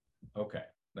 Okay.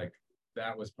 Like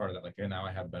that was part of that. Like, and now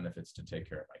I have benefits to take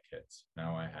care of my kids.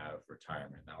 Now I have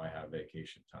retirement. Now I have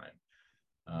vacation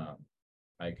time.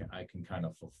 I can kind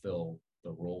of fulfill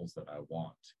the roles that I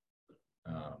want.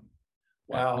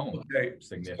 Wow. Okay.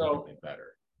 Significantly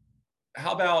better.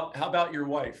 how about your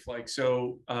wife? Like,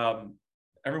 so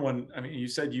everyone, I mean, you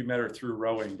said you met her through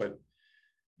rowing, but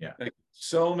Yeah. like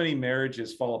so many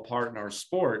marriages fall apart in our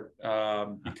sport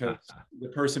because the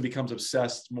person becomes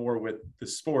obsessed more with the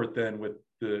sport than with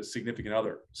the significant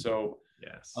other. So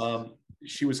Yes.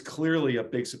 she was clearly a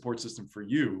big support system for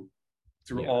you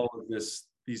through Yeah. all of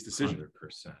these decisions.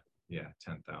 100%. Yeah,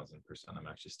 10,000%. I'm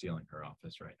actually stealing her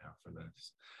office right now for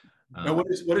this. Now, what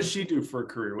does she do for a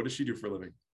career? What does she do for a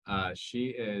living? She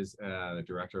is the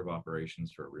director of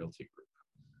operations for a realty group.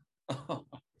 Oh,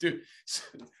 dude,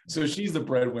 so she's the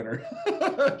breadwinner.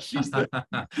 She's the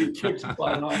she kicks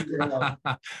butt on your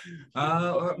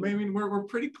I mean, we're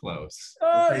pretty close.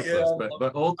 Oh, We're pretty yeah. close.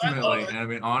 But ultimately, it. I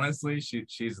mean, honestly,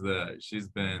 she's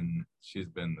been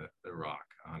the rock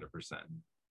 100%.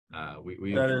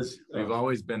 We've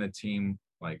always been a team,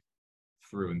 like,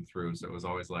 through and through. So it was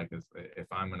always like,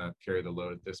 if I'm going to carry the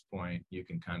load at this point, you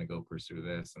can kind of go pursue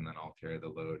this, and then I'll carry the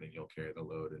load and you'll carry the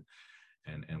load.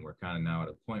 And we're kind of now at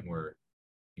a point where,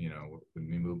 you know, with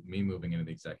me moving into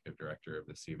the executive director of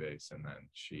the Seabase, and then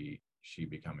she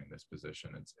becoming this position,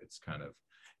 it's kind of,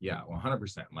 yeah,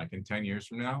 100%. Like in 10 years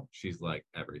from now, she's like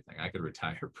everything. I could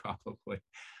retire probably.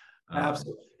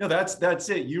 Absolutely. No, that's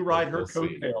it. You ride her we'll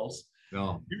coattails.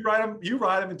 No. You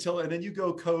ride them until, and then you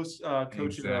go coach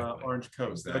Exactly. at Orange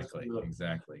Coast.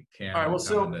 Exactly. Cam, all right, well,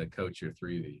 so to coach your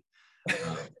 3V.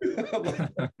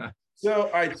 So,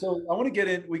 all right. So I want to get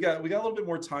in. We got a little bit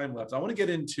more time left. I want to get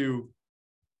into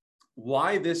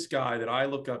why this guy that I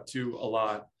look up to a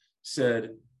lot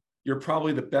said, "You're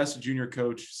probably the best junior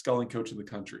coach, sculling coach in the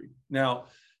country." Now,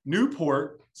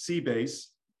 Newport Seabase,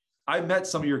 I've met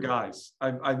some of your guys.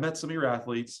 I've met some of your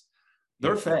athletes.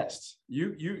 They're fast.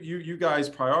 You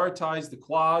guys prioritize the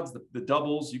quads, the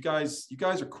doubles. You guys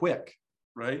are quick,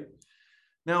 right?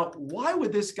 Now, why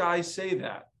would this guy say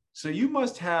that? So you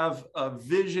must have a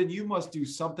vision. You must do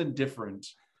something different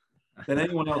than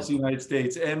anyone else in the United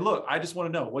States. And look, I just want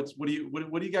to know what do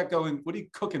you got going? What are you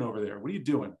cooking over there? What are you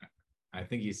doing? I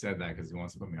think he said that because he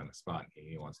wants to put me on the spot.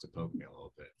 He wants to poke me a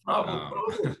little bit.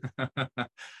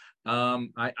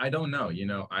 I don't know. You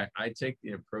know, I take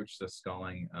the approach to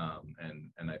sculling,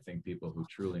 and I think people who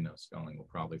truly know sculling will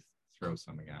probably throw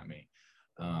something at me.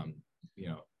 You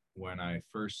know, when I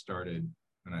first started,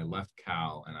 when I left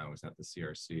Cal and I was at the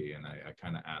CRC, and I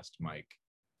kind of asked Mike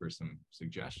for some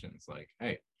suggestions, like,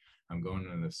 hey, I'm going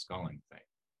into the sculling thing.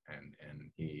 And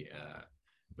he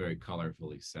very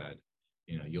colorfully said,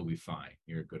 you know, you'll be fine.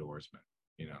 You're a good oarsman.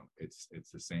 You know, it's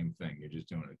the same thing. You're just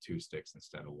doing it 2 sticks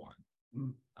instead of 1.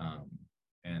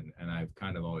 And I've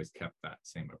kind of always kept that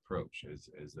same approach,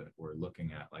 is that we're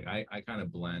looking at, like, I kind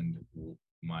of blend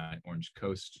my Orange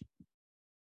Coast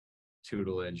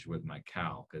tutelage with my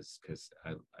Cal, because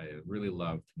I really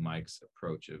loved Mike's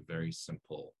approach of very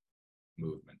simple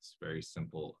movements, very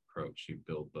simple approach. You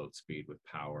build boat speed with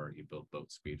power, you build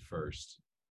boat speed first.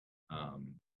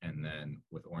 And then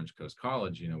with Orange Coast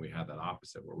College, you know, we have that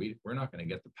opposite, where we're not going to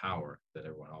get the power that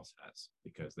everyone else has,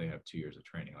 because they have 2 years of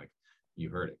training. Like you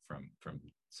heard it from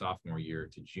sophomore year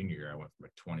to junior year, I went from a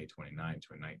 20:29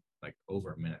 to a 9, like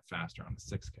over a minute faster on the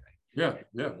 6K.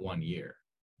 Yeah. 1 year.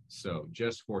 So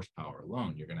just horsepower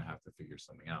alone, you're going to have to figure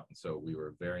something out. And so we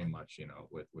were very much, you know,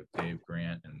 with Dave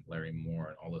Grant and Larry Moore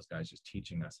and all those guys, just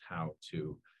teaching us how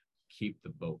to keep the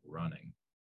boat running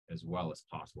as well as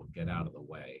possible, get out of the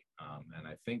way. And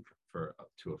I think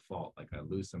to a fault, like, I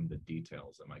lose some of the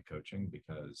details of my coaching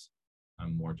because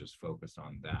I'm more just focused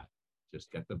on that.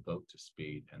 Just get the boat to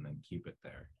speed and then keep it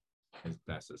there as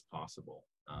best as possible.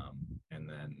 And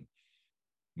then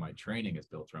my training is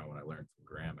built around what I learned from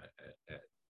Graham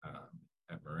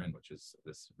at Marin, which is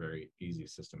this very easy,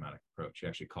 systematic approach. He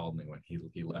actually called me when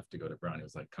he left to go to Brown. He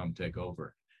was like, "Come take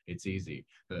over. It's easy.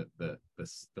 The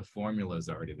formula is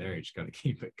already there. You just got to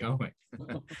keep it going."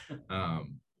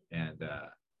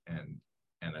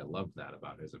 And I love that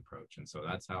about his approach. And so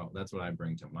that's what I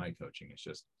bring to my coaching. It's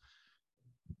just,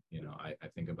 you know, I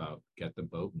think about, get the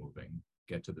boat moving,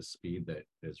 get to the speed that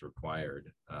is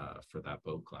required for that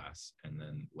boat class, and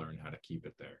then learn how to keep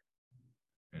it there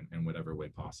in whatever way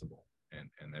possible.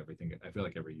 And everything, I feel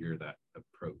like every year that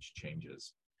approach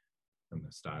changes, from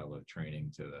the style of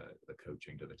training to the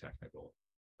coaching to the technical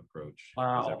approach.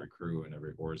 Wow. Because every crew and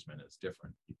every oarsman is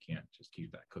different. You can't just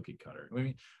keep that cookie cutter. I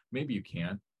mean, maybe you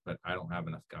can, but I don't have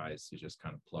enough guys to just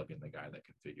kind of plug in the guy that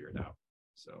can figure it out.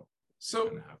 So you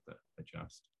kind of have to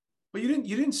adjust. But you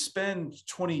didn't spend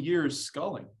 20 years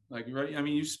sculling, like, right? I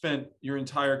mean, you spent your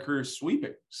entire career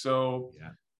sweeping. So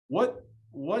yeah.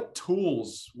 What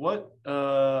tools, what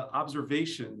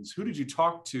observations, who did you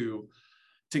talk to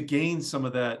to gain some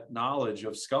of that knowledge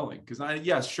of sculling? Because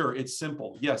yes, sure, it's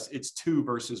simple. Yes, it's 2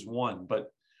 versus 1,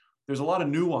 but there's a lot of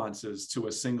nuances to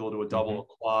a single, to a double, a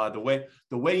quad.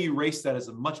 The way you race that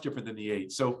is much different than the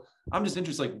 8. So I'm just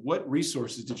interested, like, what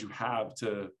resources did you have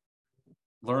to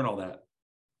learn all that?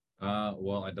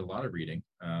 Well, I did a lot of reading,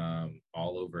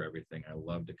 all over everything. I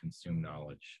love to consume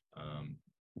knowledge.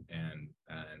 And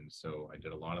so I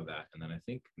did a lot of that. And then I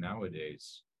think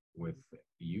nowadays with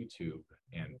YouTube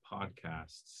and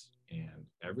podcasts and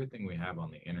everything we have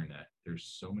on the internet, there's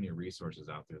so many resources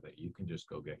out there that you can just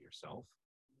go get yourself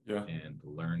and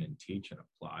learn and teach and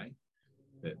apply.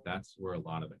 That's where a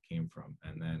lot of it came from.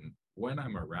 And then when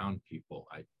I'm around people,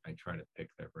 I try to pick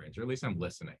their brains, or at least I'm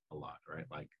listening a lot, right?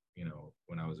 Like, you know,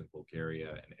 when I was in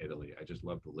Bulgaria and Italy, I just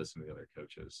love to listen to the other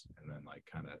coaches, and then like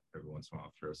kind of every once in a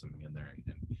while throw something in there. And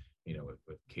you know,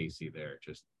 with Casey there,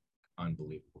 just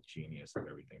unbelievable genius of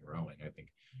everything rowing. I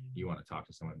think you want to talk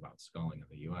to someone about sculling in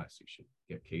the US, you should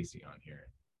get Casey on here.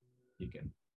 He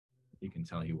can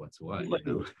tell you what's what.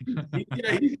 You know?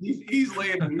 Yeah, he's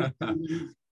laying.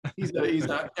 He's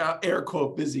a air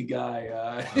quote busy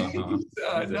guy. He's a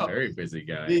very busy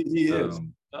guy. He is.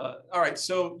 All right,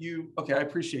 so okay, I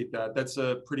appreciate that. That's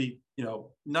a pretty, you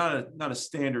know, not a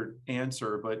standard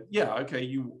answer, but yeah, okay,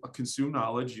 you consume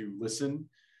knowledge, you listen.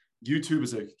 YouTube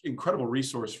is an incredible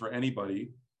resource for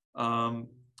anybody.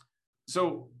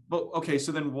 So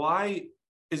then why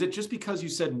is it just because you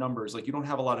said numbers? Like, you don't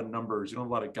have a lot of numbers, you don't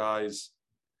have a lot of guys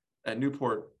at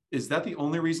Newport. Is that the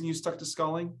only reason you stuck to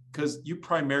sculling? Because you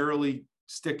primarily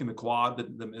stick in the quad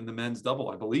and the men's double,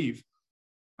 I believe.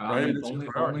 Right?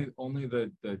 Only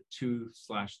the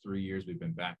 2/3 years we've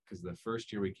been back, because the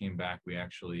first year we came back, we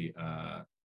actually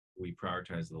we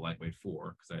prioritized the lightweight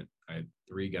 4, because I had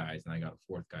 3 guys and I got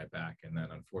a 4th guy back, and then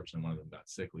unfortunately one of them got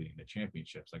sick leading the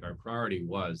championships. Like, our priority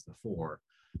was the 4,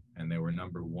 and they were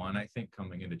number 1, I think,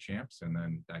 coming into champs, and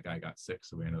then that guy got sick,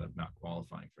 so we ended up not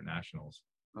qualifying for nationals.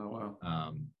 Oh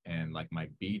wow. And like my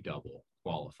B double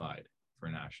qualified for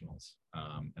nationals,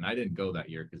 and I didn't go that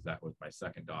year because that was my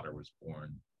second daughter was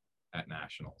born at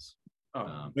nationals.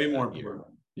 Way more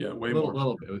important. Yeah, way more.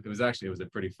 Little bit. It was a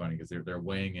pretty funny, because they're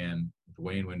weighing in. The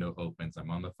weighing window opens. I'm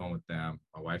on the phone with them.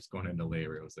 My wife's going into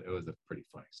labor. It was a pretty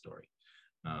funny story.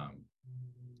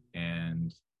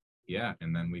 And yeah,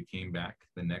 and then we came back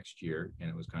the next year, and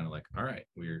it was kind of like, all right,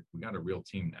 we got a real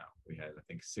team now. We had, I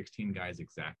think, 16 guys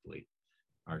exactly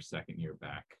our second year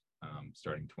back,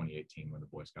 starting 2018 when the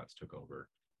Boy Scouts took over.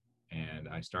 And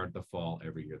I started the fall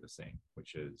every year the same,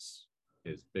 which is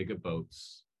as big of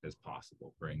boats as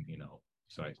possible. Bring, you know,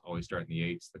 so I always start in the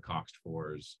 8s, the coxed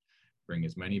 4s, bring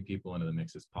as many people into the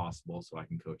mix as possible so I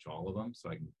can coach all of them, so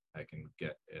I can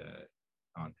get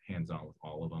on hands-on with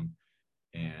all of them,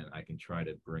 and I can try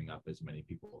to bring up as many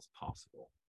people as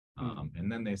possible.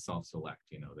 And then they self-select,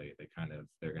 you know, they're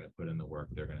going to put in the work,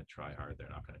 they're going to try hard, they're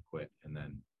not going to quit. And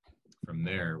then from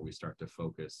there, we start to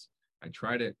focus. I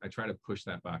try to push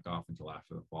that back off until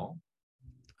after the fall.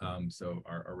 So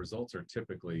our results are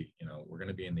typically, you know, we're going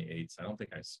to be in the 8s. I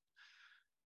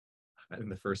think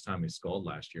the first time we sculled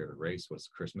last year at a race was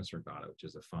Christmas Regatta, which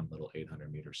is a fun little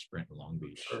 800-meter sprint in Long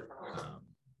Beach. Sure.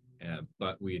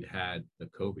 But we'd had the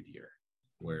COVID year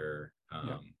where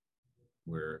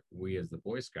we, as the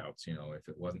Boy Scouts, you know, if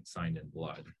it wasn't signed in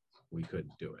blood, we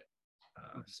couldn't do it.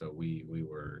 So we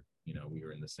were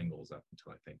in the singles up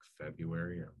until I think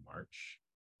February or March,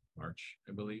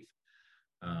 I believe.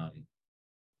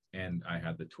 And I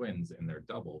had the twins in their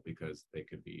double because they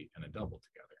could be in a double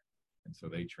together. And so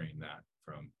they trained that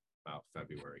from about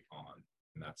February on.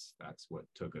 And that's what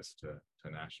took us to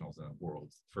nationals and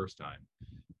worlds the first time.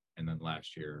 And then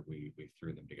last year we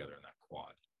threw them together in that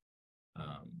quad.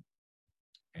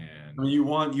 And I mean, you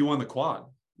won the quad.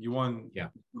 You won the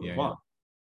quad.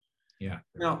 Yeah.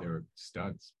 They were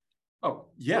studs. Oh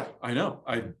yeah, I know.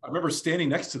 I remember standing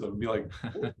next to them and be like,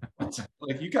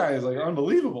 like, you guys, like,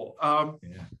 unbelievable.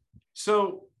 Yeah.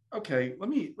 So okay, let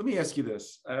me ask you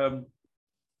this.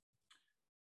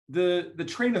 The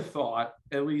train of thought,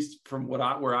 at least from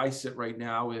where I sit right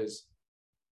now, is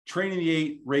train in the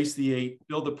 8, race the 8,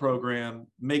 build the program,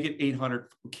 make it 800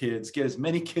 kids, get as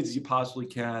many kids as you possibly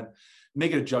can,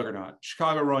 make it a juggernaut.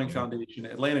 Chicago Rowing Foundation,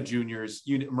 Atlanta Juniors,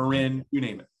 Marin, you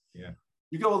name it. Yeah.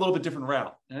 You go a little bit different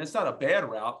route, and it's not a bad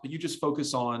route, but you just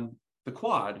focus on the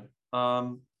quad.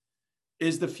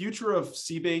 Is the future of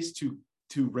Seabase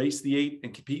to race the 8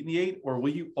 and compete in the 8, or will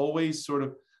you always sort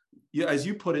of, as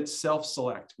you put it,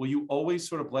 self-select? Will you always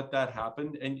sort of let that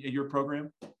happen in your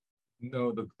program?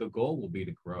 No, the goal will be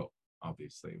to grow.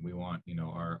 Obviously, we want, you know,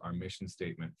 our mission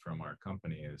statement from our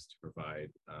company is to provide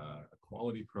a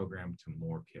quality program to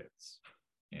more kids.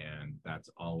 And that's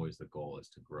always the goal, is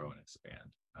to grow and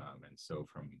expand. And so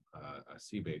from a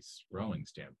sea-based rowing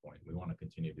standpoint, we want to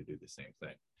continue to do the same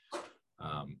thing.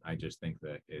 I just think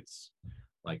that it's,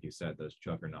 like you said, those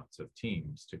juggernauts of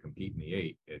teams to compete in the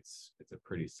 8, it's a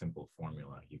pretty simple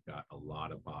formula. You've got a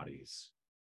lot of bodies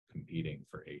competing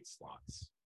for 8 slots.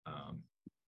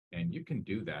 And you can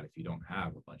do that if you don't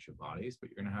have a bunch of bodies, but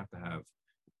you're going to have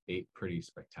 8 pretty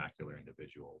spectacular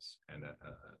individuals and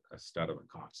a stud of a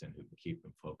coxswain who can keep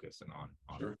them focused and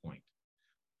on Sure. point.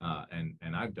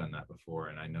 And I've done that before,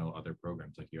 and I know other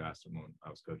programs, like you asked when I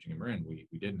was coaching in Marin,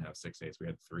 we didn't have 6 8s, we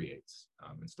had 3 8s,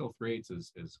 and still 3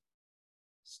 8s is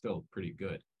still pretty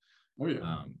good. Oh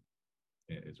yeah.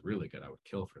 It's really good. I would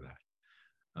kill for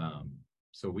that.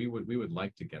 So we would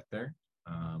like to get there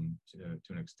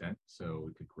to an extent, so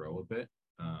we could grow a bit.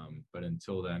 But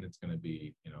until then, it's going to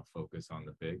be, focus on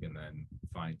the big and then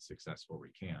find success where we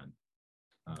can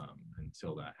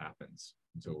until that happens,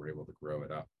 until we're able to grow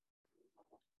it up.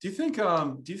 Do you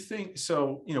think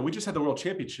so? We just had the World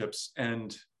Championships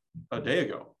and a day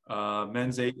ago,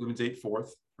 men's 8, women's 8,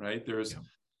 4th, right? There's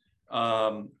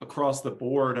across the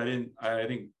board. I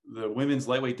think the women's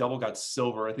lightweight double got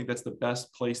silver. I think that's the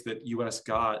best place that US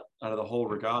got out of the whole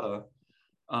regatta.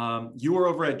 You were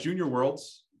over at Junior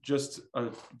Worlds just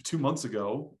 2 months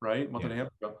ago, right? A month and a half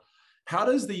ago. How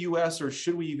does the US, or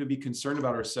should we even be concerned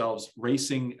about ourselves,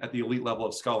 racing at the elite level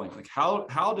of sculling? Like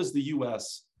how does the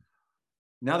US,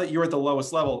 now that you're at the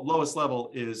lowest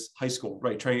level is high school,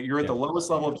 right? You're at the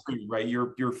lowest level of training, right?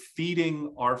 You're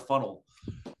feeding our funnel.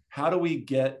 How do we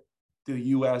get the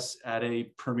US at a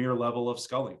premier level of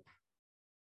sculling?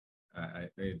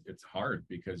 It's hard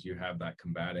because you have that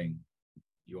combating.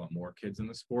 You want more kids in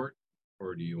the sport,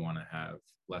 or do you want to have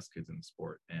less kids in the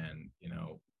sport? And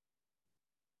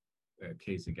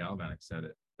Casey Galvanic said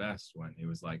it best when he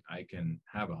was like, I can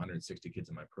have 160 kids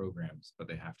in my programs, but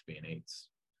they have to be in 8s.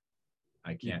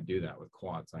 I can't do that with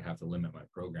quads. I have to limit my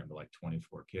program to like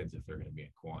 24 kids if they're going to be in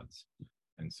quads.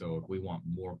 And so if we want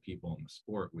more people in the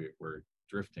sport, we're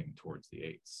drifting towards the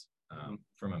 8s.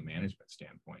 From a management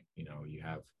standpoint, you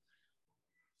have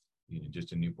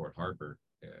just in Newport Harbor,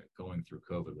 going through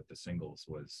COVID with the singles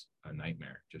was a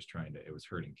nightmare. It was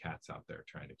herding cats out there,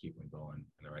 trying to keep them going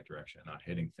in the right direction, not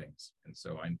hitting things. And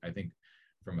so I think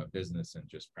from a business and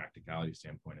just practicality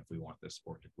standpoint, if we want this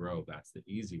sport to grow, that's the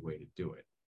easy way to do it.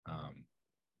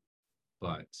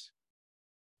 But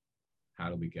how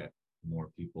do we get more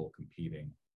people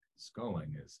competing?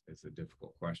 Sculling is a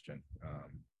difficult question.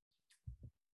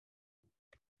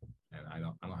 And I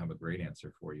don't have a great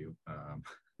answer for you.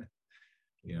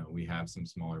 We have some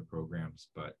smaller programs,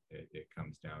 but it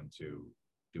comes down to,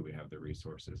 do we have the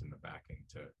resources and the backing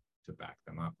to back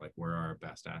them up? Like, where are our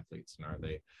best athletes, and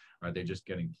are they just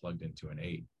getting plugged into an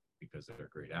 8 because they're a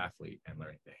great athlete and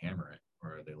learning to hammer it,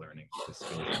 or are they learning the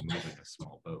skills of moving a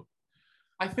small boat?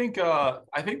 I think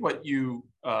what you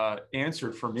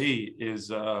answered for me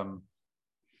is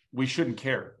we shouldn't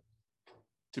care.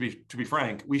 To be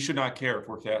frank, we should not care if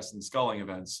we're fast in sculling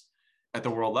events at the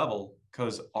world level,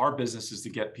 because our business is to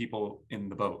get people in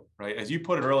the boat, right? As you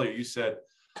put it earlier, you said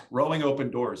rowing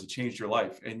opened doors. It changed your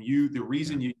life, and the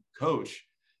reason you coach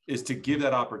is to give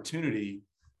that opportunity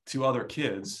to other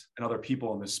kids and other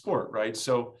people in the sport, right?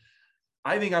 So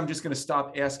I think I'm just going to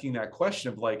stop asking that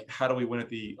question of like, how do we win at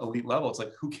the elite level? It's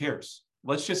like, who cares?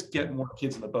 Let's just get more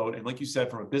kids in the boat. And like you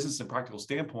said, from a business and practical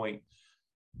standpoint,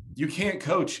 you can't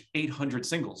coach 800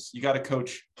 singles. You got to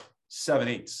coach 7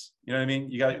 8s. You know what I mean?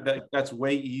 You got that's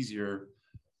way easier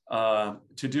to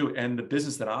do. And the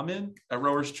business that I'm in at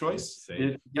Rowers Choice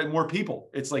is get more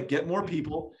people. It's like, get more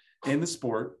people in the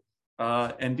sport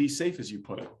and be safe, as you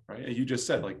put it, right? And you just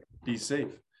said, like, be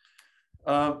safe.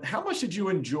 How much did you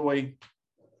enjoy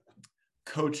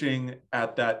coaching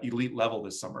at that elite level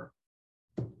this summer?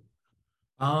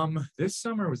 This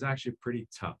summer was actually pretty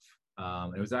tough.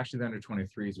 It was actually the under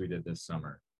 23s we did this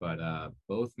summer, but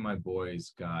both my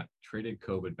boys got traded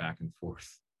COVID back and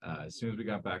forth. As soon as we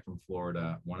got back from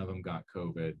Florida, one of them got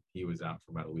COVID. He was out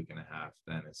for about a week and a half.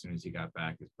 Then as soon as he got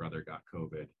back, his brother got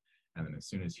COVID. And then as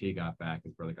soon as he got back,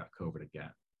 his brother got COVID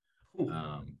again.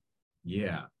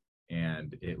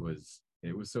 And it was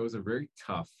a very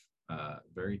tough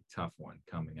one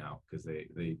coming out, because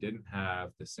they didn't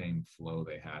have the same flow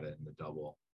they had in the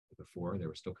double before. They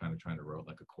were still kind of trying to row it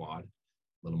like a quad, a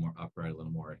little more upright, a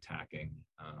little more attacking.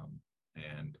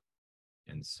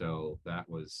 And so that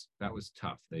was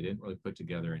tough. They didn't really put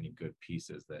together any good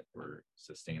pieces that were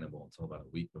sustainable until about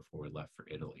a week before we left for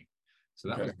Italy. So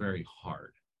that was very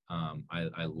hard.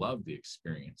 I love the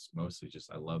experience, mostly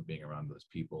just I love being around those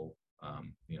people.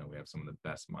 We have some of the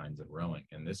best minds in rowing,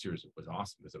 and this year's was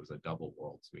awesome because it was a double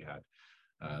worlds. We had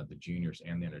the juniors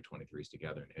and the under 23s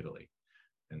together in Italy.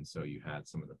 And so you had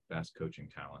some of the best coaching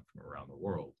talent from around the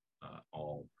world,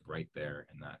 all right there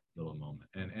in that little moment.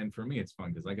 And for me, it's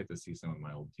fun because I get to see some of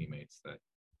my old teammates that,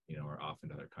 are off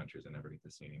in other countries I never get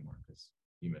to see anymore because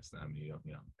you miss them.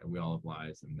 We all have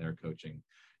lives, and they're coaching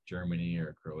Germany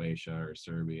or Croatia or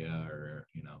Serbia or,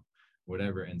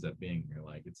 whatever it ends up being. You're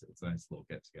like, it's a nice little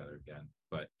get together again.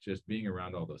 But just being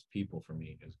around all those people for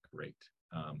me is great.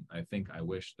 I think I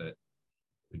wish that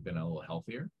we've been a little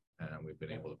healthier and we've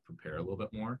been able to prepare a little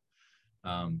bit more.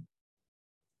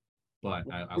 But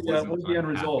I wasn't what was the end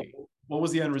result? What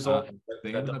was the end result?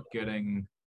 They ended up getting,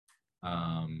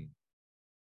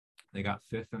 they got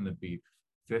fifth in the B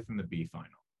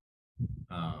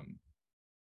final,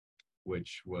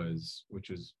 which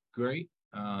is great.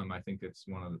 I think it's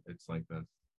it's like the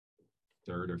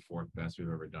third or fourth best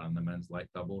we've ever done the men's light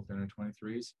double with under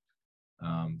 23s.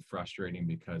 Frustrating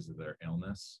because of their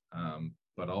illness,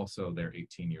 but also they're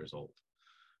 18 years old,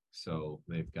 so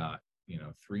they've got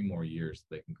 3 more years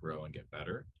they can grow and get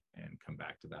better and come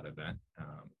back to that event.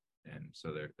 And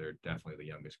so they're definitely the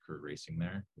youngest crew racing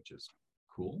there, which is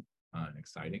cool and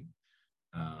exciting.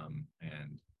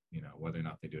 And whether or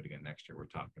not they do it again next year, we're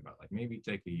talking about like maybe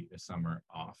take a summer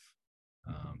off.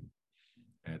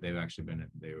 And they've actually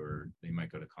they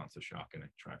might go to Conshohocken and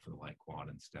try for the light quad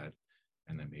instead,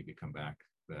 and then maybe come back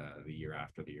the year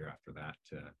after that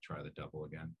to try the double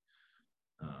again,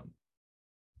 and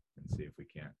see if we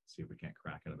can't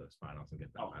crack into those finals and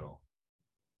get that medal.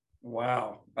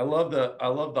 Wow, I love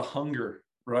the hunger,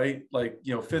 right? Like,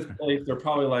 fifth place, they're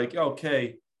probably like,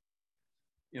 okay,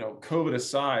 COVID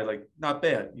aside, like not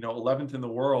bad, 11th in the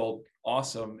world,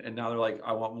 awesome. And now they're like,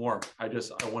 I want more. I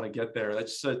want to get there.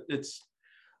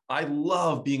 I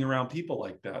love being around people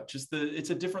like that. It's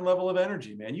a different level of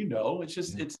energy, man. It's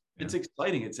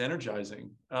exciting. It's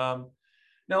energizing. Now,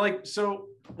 so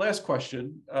last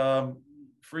question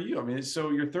for you. I mean,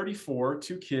 so you're 34,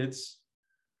 2 kids,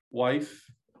 wife,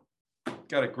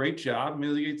 got a great job. I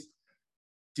mean,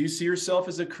 do you see yourself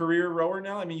as a career rower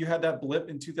now? I mean, you had that blip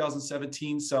in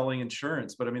 2017 selling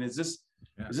insurance, but I mean, is this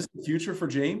the future for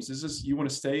James? Is this, you want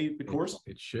to stay the course?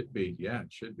 It should be. Yeah,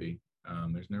 it should be.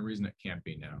 There's no reason it can't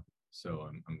be now. So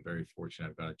I'm very fortunate.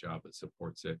 I've got a job that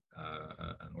supports it,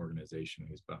 an organization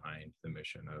who's behind the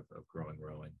mission of growing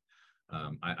rowing.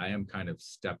 I am kind of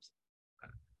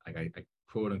I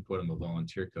quote unquote, I'm a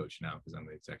volunteer coach now because I'm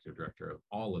the executive director of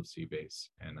all of Seabase,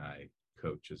 and I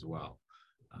coach as well.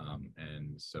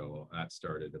 And so that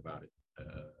started about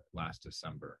last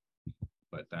December,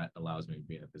 but that allows me to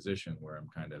be in a position where I'm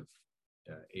kind of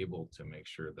able to make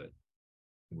sure that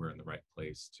we're in the right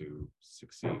place to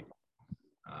succeed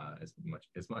as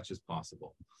much as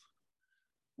possible.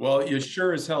 Well, you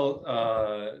sure as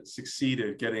hell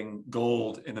succeeded getting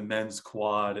gold in the men's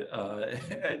quad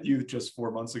at youth just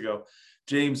 4 months ago.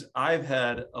 James, I've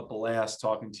had a blast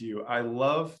talking to you. I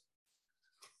love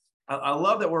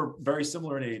that we're very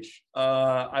similar in age.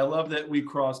 I love that we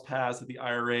crossed paths at the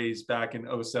IRAs back in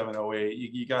 07, 08.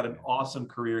 You got an awesome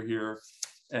career here.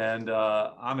 And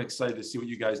I'm excited to see what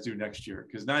you guys do next year,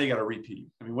 because now you got to repeat.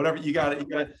 I mean, whatever you got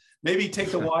to maybe take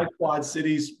the wide quad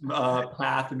cities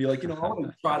path and be like, I want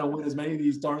to try to win as many of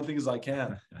these darn things as I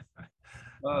can.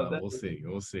 We'll see.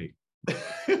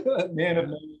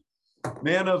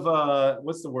 Man of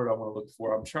what's the word I want to look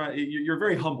for? I'm trying. You're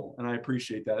very humble, and I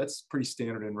appreciate that. That's pretty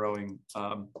standard in rowing.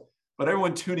 But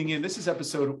everyone tuning in, this is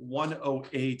episode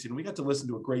 108, and we got to listen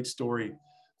to a great story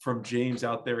from James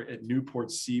out there at Newport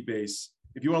Seabase.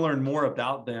 If you want to learn more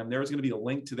about them, there's going to be a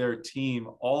link to their team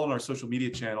all on our social media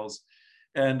channels.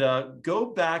 And go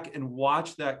back and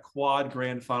watch that quad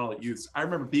grand final at youths. I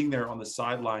remember being there on the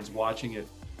sidelines watching it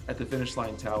at the finish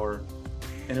line tower,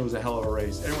 and it was a hell of a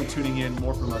race. Everyone tuning in,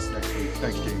 more from us next week.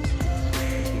 Thanks, James.